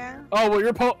 Yeah. Oh, well,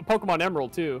 you're Pokemon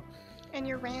Emerald, too. And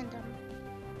you're random.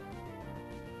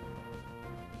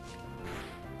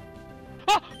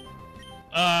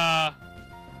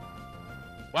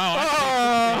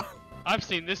 Wow, I've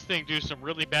seen this thing do some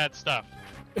really bad stuff.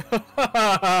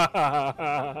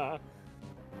 I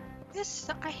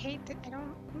hate that I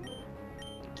don't...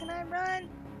 Can I run?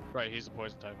 Right, he's a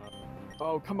poison type, huh?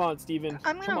 Oh, come on, Steven.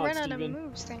 I'm gonna run out of Steven.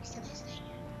 moves thanks to this thing.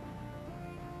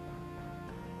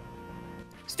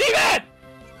 Steven!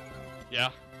 Yeah.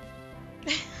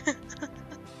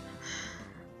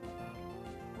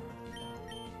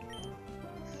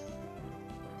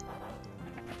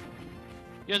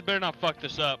 You guys better not fuck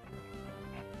this up.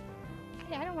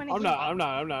 Hey, I don't want to. I'm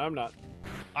not.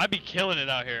 I'd be killing it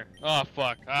out here. Oh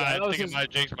fuck. I think I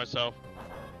might jinx myself.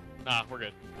 Nah, we're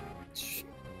good.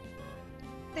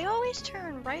 They always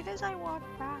turn right as I walk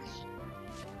by.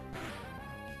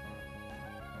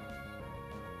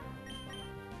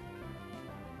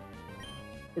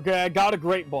 Okay, I got a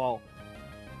great ball.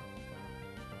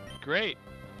 Great.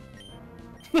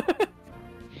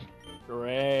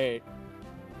 Great.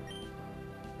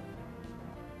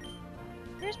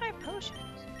 Where's my potions?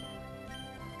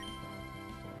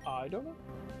 I don't know.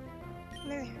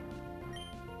 They're here.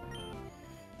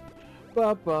 Ah,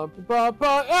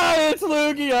 it's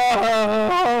Lugia!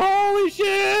 Holy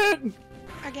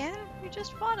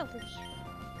just fought a leaf.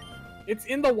 It's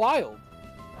in the wild.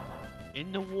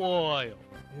 In the wild.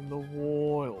 In the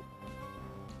wild.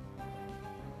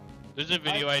 There's a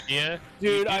video idea.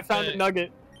 Dude, I found a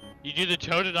nugget. You do the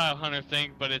Totodile Hunter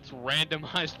thing, but it's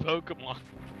randomized Pokemon.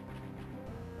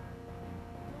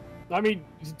 I mean,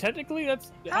 technically,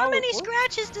 that's How many it works.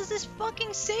 scratches does this fucking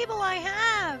Sableye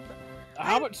have?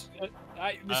 How much?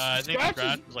 I think the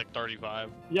scratch was like 35.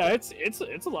 Yeah, it's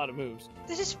a lot of moves.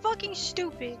 This is fucking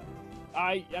stupid.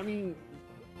 I mean.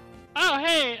 Oh,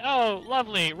 hey! Oh,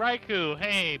 lovely! Raikou!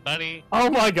 Hey, buddy! Oh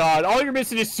my god, all you're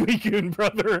missing is Suicune,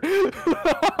 brother!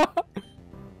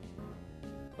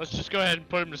 Let's just go ahead and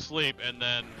put him to sleep, and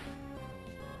then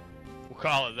we'll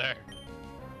call it there.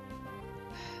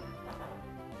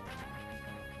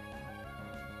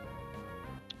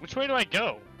 Which way do I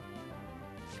go?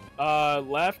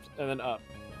 Left, and then up.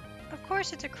 Of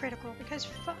course it's a critical, because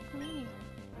fuck me.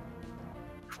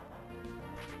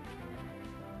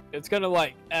 It's gonna,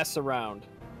 like, S around.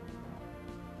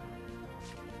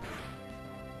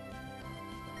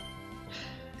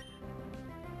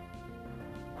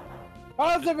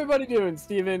 How's everybody doing,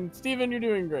 Steven? Steven, you're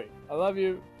doing great. I love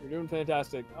you. You're doing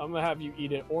fantastic. I'm gonna have you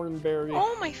eat an orangeberry.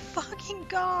 Oh my fucking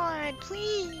god,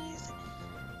 please.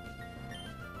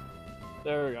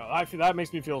 There we go. Actually, that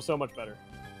makes me feel so much better.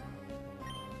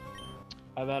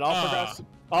 And then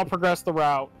I'll progress the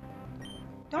route.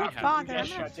 Don't Yeah, bother, yeah, I'm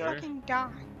gonna sure. fucking die.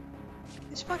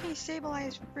 This fucking Sableye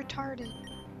is retarded.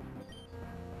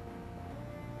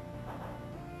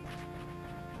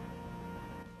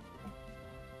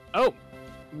 Oh,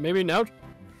 maybe now.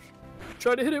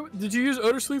 Try to hit it. Did you use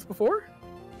Odor Sleuth before?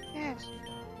 Yes.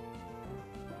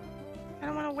 I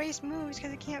don't want to waste moves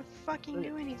because it can't fucking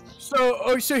do anything. So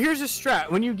here's a strat.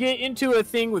 When you get into a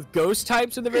thing with ghost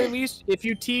types at the very least, if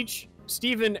you teach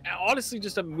Steven, honestly,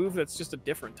 just a move that's just a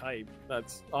different type.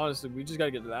 That's honestly, we just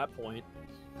gotta get to that point.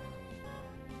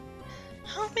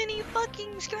 How many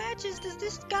fucking scratches does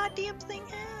this goddamn thing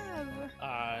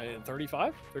have?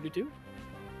 35? 32?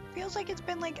 Feels like it's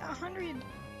been like 100.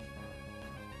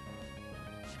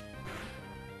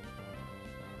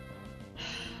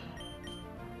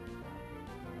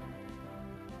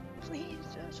 Please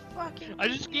just fucking. I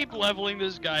just keep leveling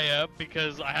this guy up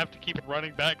because I have to keep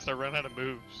running back because I run out of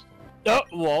moves. Oh,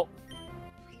 well.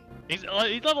 He's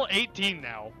level 18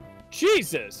 now.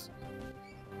 Jesus!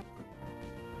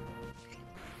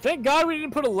 Thank God we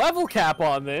didn't put a level cap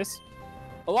on this.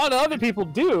 A lot of other people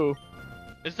do.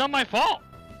 It's not my fault.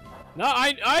 No,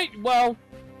 well...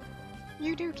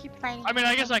 You do keep fighting. I mean,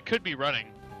 I guess I could be running.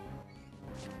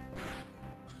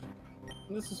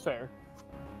 This is fair.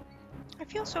 I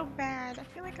feel so bad. I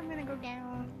feel like I'm gonna go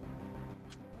down.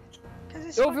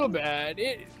 Don't feel bad.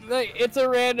 It's a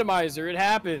randomizer. It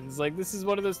happens. Like, this is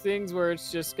one of those things where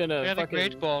it's just gonna I got a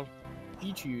great ball.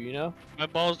 eat you, you know? My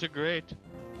balls are great.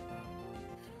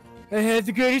 I had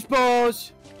the greatest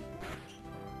balls.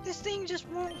 This thing just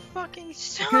won't fucking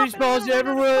stop. greatest and I'm balls gonna run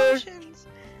out of everywhere. potions.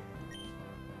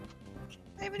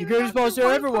 I haven't The even greatest got balls through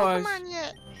there one ever was. Pokemon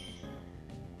yet.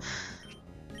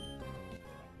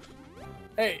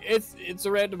 Hey, it's a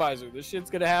randomizer. This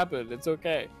shit's gonna happen. It's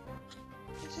okay.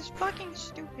 This is fucking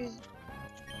stupid.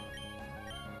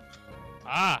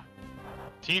 Ah,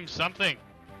 Team something.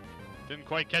 Didn't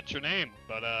quite catch your name,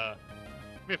 but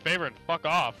do me a favor and fuck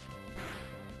off.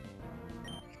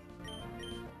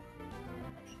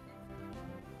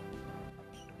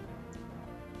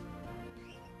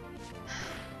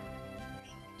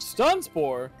 Stun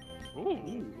Spore?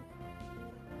 Ooh.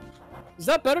 Is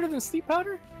that better than Sleep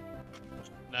Powder?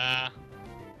 Nah.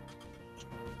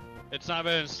 It's not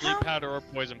better than sleep powder or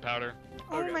poison powder.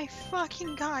 Oh Okay. my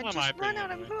fucking god, Not just my run opinion,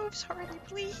 out of anyway. moves already,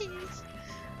 please.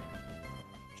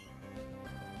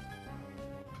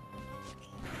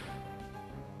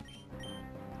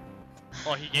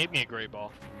 Oh, he gave me a great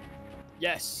ball.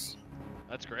 Yes.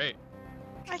 That's great.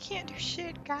 I can't do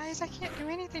shit, guys. I can't do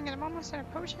anything and I'm almost out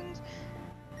of potions.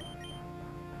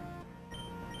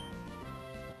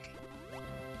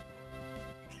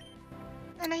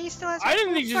 And he still has I didn't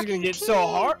full think she was gonna fucking get so team.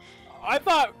 hard. I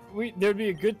thought there'd be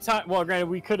a good time. Well, granted,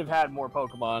 we could have had more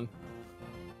Pokemon.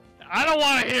 I don't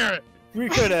want to hear it. We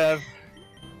could have.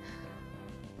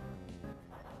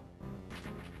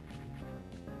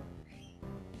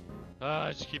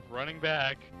 I just keep running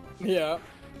back. Yeah.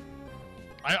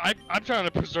 I'm trying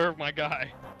to preserve my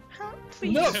guy. Huh?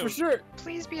 Please, No, for sure.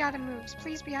 please be out of moves.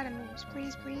 Please be out of moves.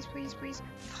 Please, please, please, please.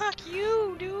 Fuck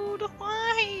you, dude.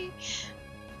 Why?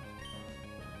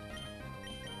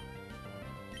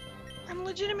 I'm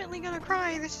legitimately gonna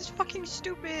cry. This is fucking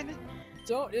stupid.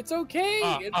 Don't. It's okay.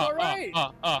 It's all right.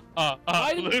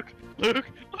 Luke.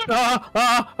 Ah,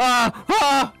 ah, ah,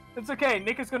 ah. It's okay.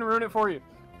 Nick is gonna ruin it for you.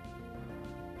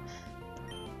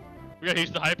 We gotta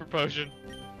use the hyper potion.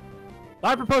 The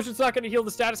hyper potion's not gonna heal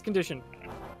the status condition.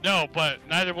 No, but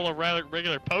neither will a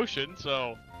regular potion.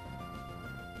 So,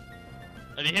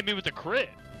 and he hit me with a crit.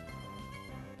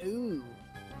 Ooh.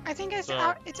 I think it's So-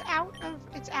 out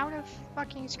of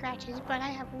fucking scratches, but I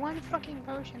have one fucking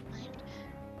potion left.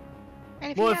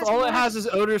 And if Well, he if has all more, it has is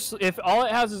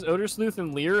Odor Sleuth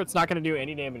and Leer, it's not gonna do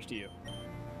any damage to you.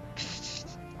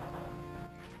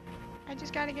 I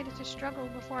just gotta get it to struggle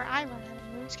before I run out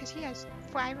of moves, because he has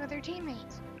 5 other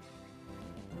teammates.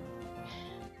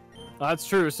 That's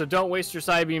true. So don't waste your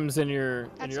Psybeams and your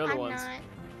That's other I'm ones. not.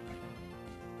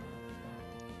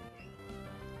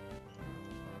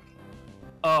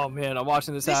 Oh man, I'm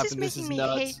watching this This happen. is This making is me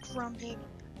nuts. hate Grumpig.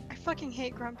 I fucking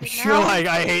hate Grumpig You're now. like,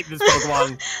 I hate this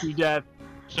Pokemon to death.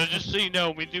 So just so you know,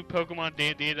 when we do Pokemon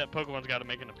D&D, that Pokemon's got to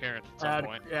make an appearance at some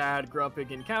point. Add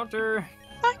Grumpig encounter.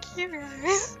 Fuck you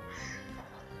guys.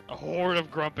 A horde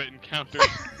of Grumpet encounters.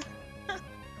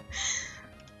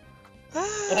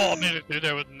 Oh man, through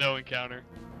there with no encounter.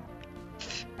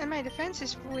 And my defense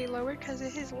is fully lowered because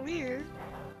of his Leer.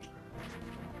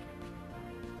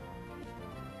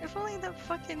 If only the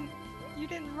fucking you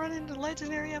didn't run into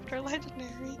legendary after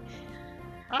legendary.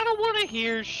 I don't want to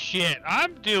hear shit.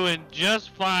 I'm doing just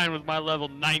fine with my level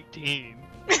 19.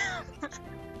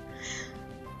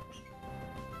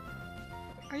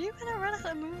 Are you gonna run out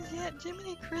of moves yet?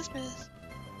 Jiminy Christmas.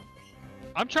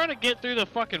 I'm trying to get through the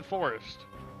fucking forest.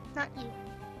 Not you.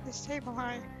 The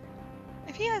Sableye.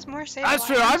 If he has more Sableye. That's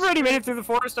true. I've already made it through the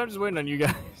forest. I'm just waiting on you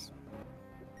guys.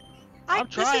 I'm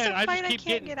This is trying, a I just fight I keep can't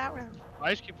getting- get out of. I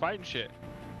just keep fighting shit.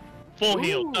 Full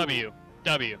heal. Ooh. W.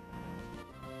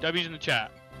 W's in the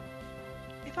chat.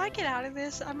 If I get out of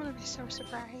this, I'm gonna be so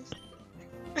surprised.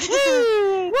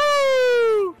 Woo!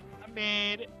 Woo! I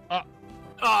made it.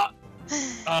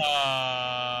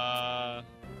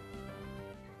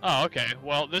 Oh, okay.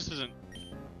 Well, this isn't.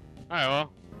 Alright,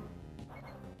 well.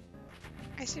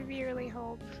 I severely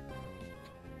hope.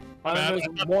 My bad. there's I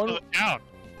thought one- this was down.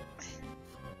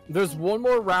 There's one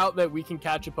more route that we can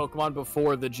catch a Pokemon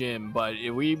before the gym, but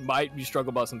we might be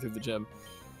struggle busting through the gym.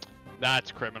 That's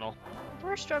criminal. If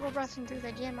we're struggle busting through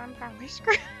the gym, I'm probably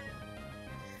screwed.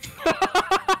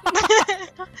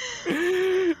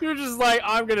 You're just like,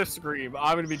 I'm gonna scream.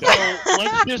 I'm gonna be done. So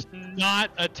let's just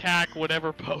not attack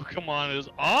whatever Pokemon is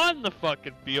on the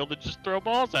fucking field and just throw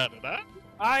balls at it, huh?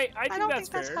 I I think don't that's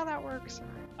think that's fair. how that works.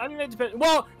 I mean, that depends.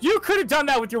 Well, you could have done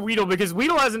that with your Weedle because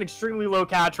Weedle has an extremely low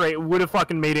catch rate. Would have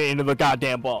fucking made it into the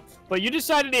goddamn ball. But you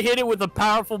decided to hit it with a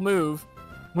powerful move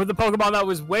with a Pokemon that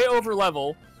was way over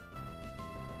level.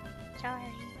 Sorry.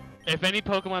 If any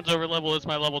Pokemon's over level, it's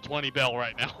my level 20 Bell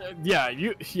right now.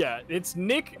 It's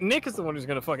Nick. Nick is the one who's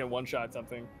gonna fucking one-shot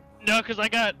something. No, because I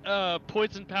got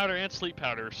Poison Powder and Sleep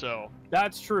Powder, so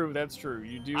That's true. That's true.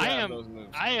 You do have those moves.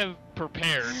 I am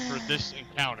prepared for this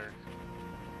encounter.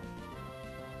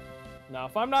 Now,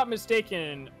 if I'm not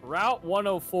mistaken, Route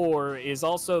 104 is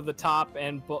also the top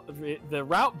and the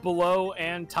route below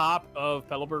and top of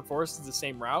Petalburg Forest is the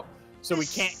same route, so we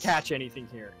can't catch anything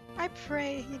here. I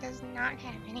pray he does not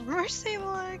have any more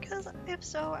Sableye, because if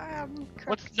so,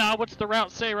 What's the route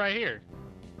say right here?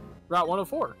 Route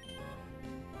 104.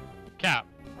 Cap.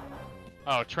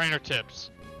 Oh, trainer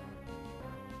tips.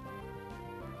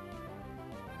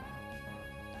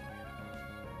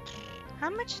 How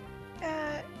much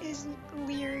is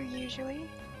Leer usually?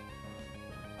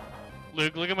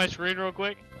 Luke, look at my screen real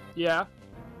quick. Yeah.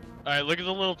 Alright, look at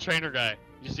the little trainer guy.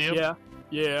 You see him? Yeah.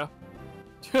 Yeah.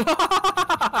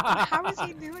 How is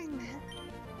he doing that?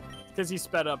 Because he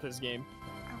sped up his game.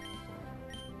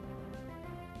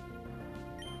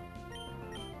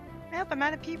 Nope, I'm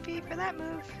out of PP for that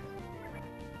move.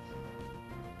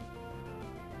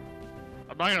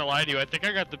 I'm not gonna lie to you, I think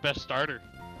I got the best starter.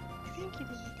 I think you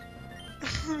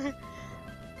did.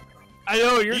 I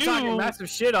know, you're You- talking massive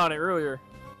shit on it earlier.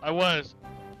 I was.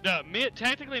 No,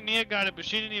 technically Mia got it, but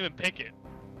she didn't even pick it.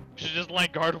 She just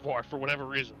liked Gardevoir for whatever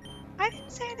reason. I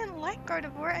didn't say I didn't like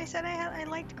Gardevoir. I said I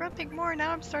liked Grumpig more.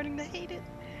 Now I'm starting to hate it.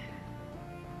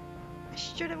 I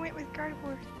should have went with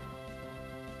Gardevoir.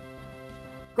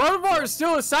 Gardevoir is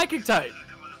still a psychic type.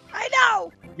 I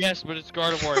know! Yes, but it's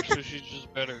Gardevoir, so she's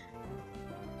just better.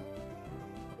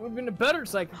 Would have been a better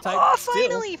psychic type. Oh, still.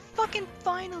 finally! Fucking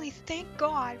finally! Thank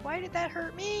God! Why did that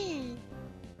hurt me?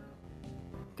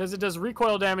 Because it does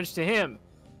recoil damage to him.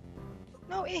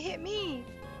 No, it hit me.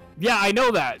 Yeah, I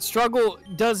know that. Struggle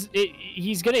does it.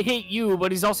 He's gonna hit you,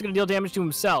 but he's also gonna deal damage to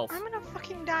himself. I'm gonna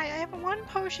fucking die. I have one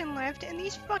potion left, and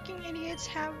these fucking idiots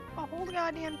have a whole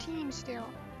goddamn team still.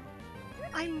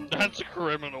 That's a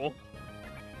criminal.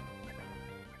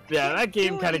 Yeah, that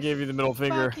game kind of gave you the middle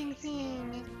finger. Fucking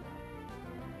thing.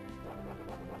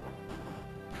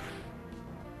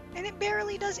 And it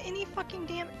barely does any fucking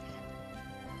damage.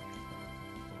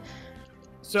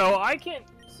 So I can't.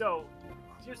 So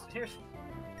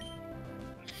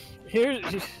here's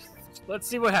let's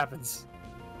see what happens.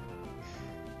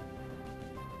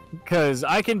 Because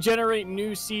I can generate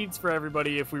new seeds for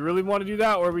everybody if we really want to do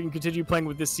that, or we can continue playing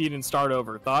with this seed and start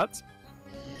over. Thoughts?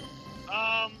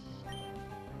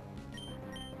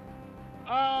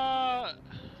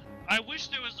 I wish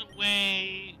there was a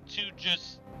way to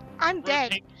just. I'm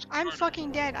dead. rotate the I'm starter.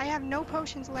 fucking dead. I have no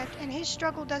potions left, and his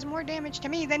struggle does more damage to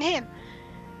me than him.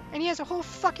 And he has a whole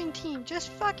fucking team. Just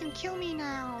fucking kill me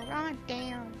now. God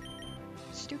damn.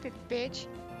 Stupid bitch.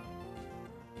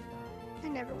 I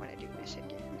never want to do this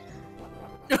again.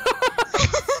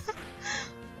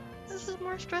 This is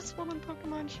more stressful than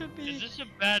Pokemon should be. Is this a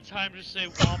bad time to say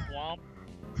womp womp?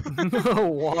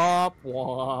 Womp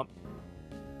womp.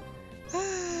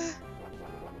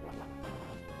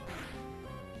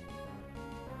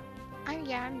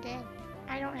 Yeah, I'm dead.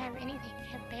 I don't have anything. I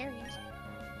have berries.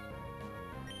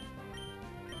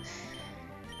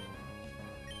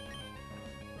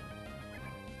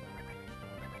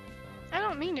 I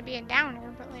don't mean to be a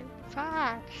downer, but like,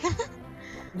 fuck.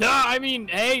 No, I mean,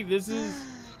 hey, this is.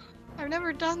 I've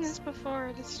never done this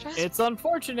before. It's stressful. It's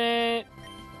unfortunate.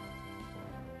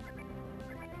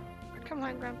 Come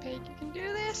on, Grumpy. You can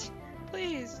do this?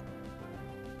 Please.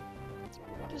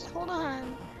 Just hold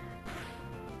on.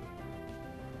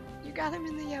 You got him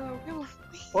in the yellow. Come on.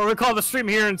 Or we call the stream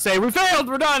here and say, we failed,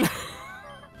 we're done!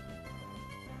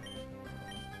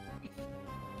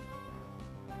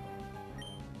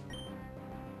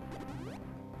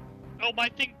 Oh, my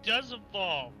thing does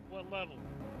evolve. What level?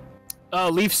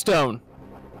 Leaf Stone.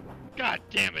 God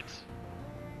damn it.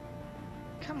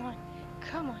 Come on.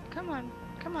 Come on. Come on.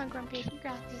 Come on, Grumpy. You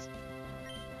got this.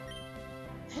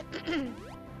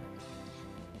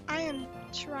 I am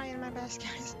trying my best,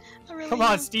 guys. I really Come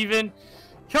on, am. Steven!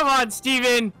 Come on,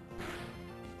 Steven!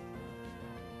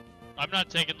 I'm not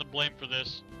taking the blame for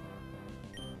this.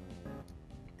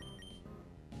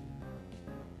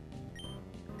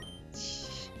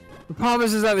 The problem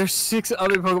is that there's 6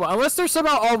 other Pokemon. Unless they're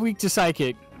somehow all weak to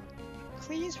Psychic.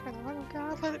 Please, for the love of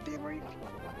God, let it be brief.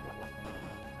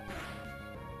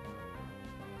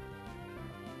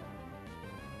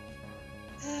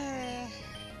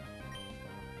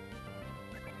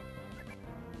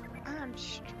 I'm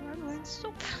struggling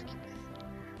so fucking bad.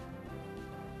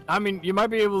 I mean, you might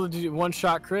be able to do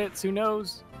one-shot crits, who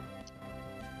knows?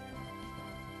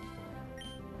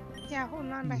 Yeah,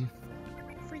 holding on by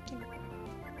freaking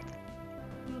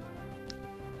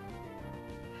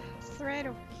thread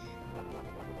over here.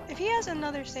 If he has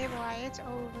another Sableye, it's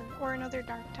over. Or another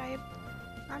Dark type.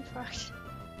 I'm fucked.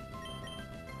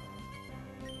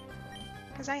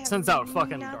 Because I have Sends out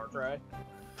fucking nothing. Darkrai.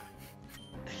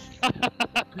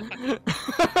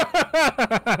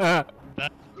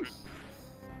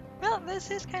 Well, this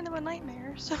is kind of a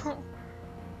nightmare, so...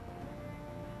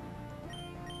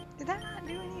 Did that not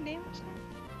do any damage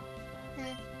then?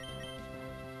 Eh.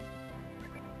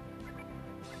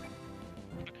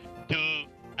 2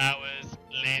 hours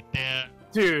later.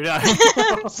 Dude,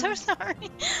 I'm so sorry.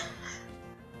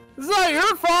 it's not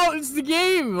your fault, it's the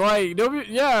game! Like,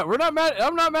 nobody, yeah, we're not mad,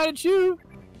 I'm not mad at you!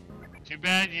 Too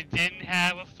bad you didn't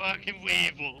have a fucking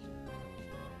Weevil.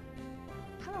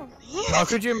 Oh, How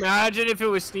could you imagine if it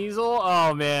was Sneasel?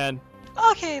 Oh, man.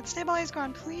 Okay, the Sableye is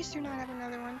gone. Please do not have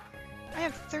another one. I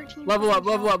have 13. Level up, points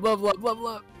level now. up, level up, level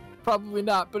up. Probably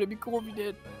not, but it'd be cool if you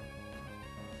did.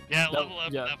 Yeah, No, level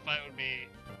up yeah. in that fight would be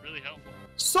really helpful.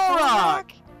 Solrock!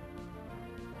 No.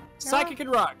 Psychic and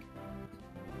Rock.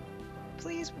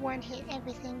 Please one hit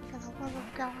everything for the love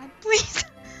of God. Please.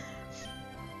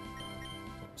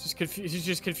 Just confused. He's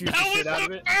just confused the That shit was out of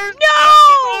the it. first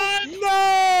No! one!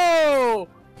 No!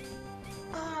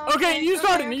 Oh, Okay, use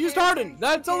Harden. Use Harden.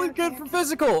 That's only good for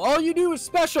physical. All you do is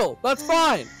special. That's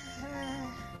fine.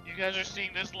 You guys are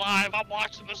seeing this live. I'm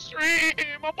watching the stream.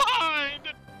 I'm behind.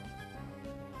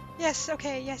 Yes.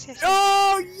 Okay. Yes. Yes. yes.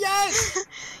 Oh yes!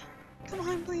 Come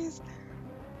on, please.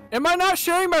 Am I not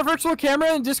sharing my virtual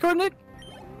camera in Discord, Nick?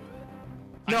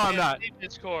 No, I I'm can't not. see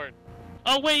Discord.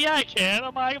 Oh wait, yeah, I can.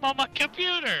 I'm on my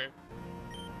computer.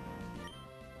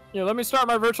 Yeah, let me start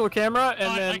my virtual camera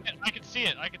and Oh, then. I can see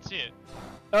it. I can see it.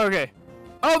 Okay.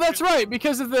 Oh, that's right,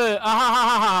 because of the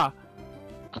ah ha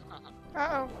ha Uh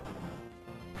oh.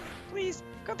 Please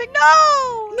go big. No!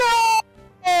 ha.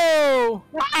 No!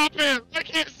 What happened? I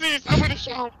can't see. Somebody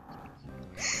show.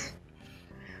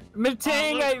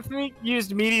 Metang, look. I think,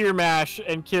 used Meteor Mash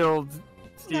and killed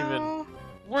Steven. No.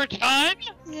 We're done?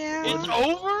 Yeah. It's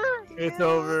over? It's Yeah.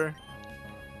 over.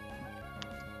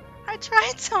 I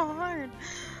tried so hard.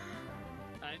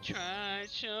 I tried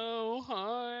so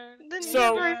hard. Didn't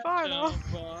So- get very far though.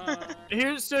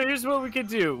 Here's what we could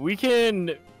do. We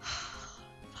can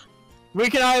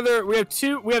either we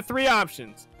have three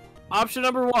options. Option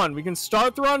number 1, we can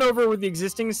start the run over with the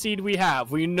existing seed we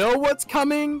have. We know what's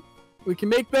coming. We can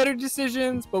make better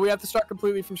decisions, but we have to start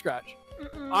completely from scratch.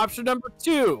 Option number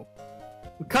 2,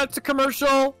 we cut to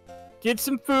commercial, get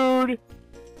some food.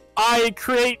 I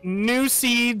create new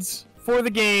seeds for the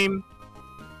game,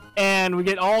 and we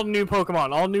get all new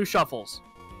Pokemon, all new shuffles.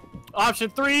 Option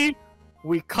 3,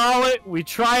 we call it, we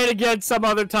try it again some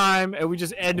other time, and we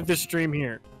just end the stream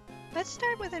here. Let's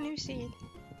start with a new seed.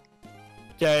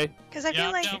 Okay? Because I Yeah, feel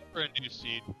I'm like down for a new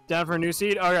seed. Down for a new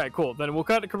seed? Alright, cool. Then we'll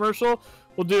cut to commercial.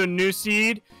 We'll do a new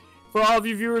seed. For all of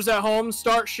you viewers at home,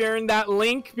 start sharing that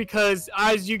link because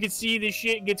as you can see, this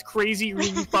shit gets crazy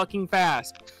really fucking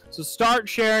fast. So start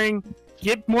sharing.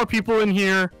 Get more people in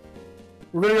here.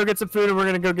 We're gonna go get some food and we're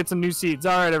gonna go get some new seeds.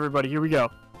 Alright, everybody, here we go.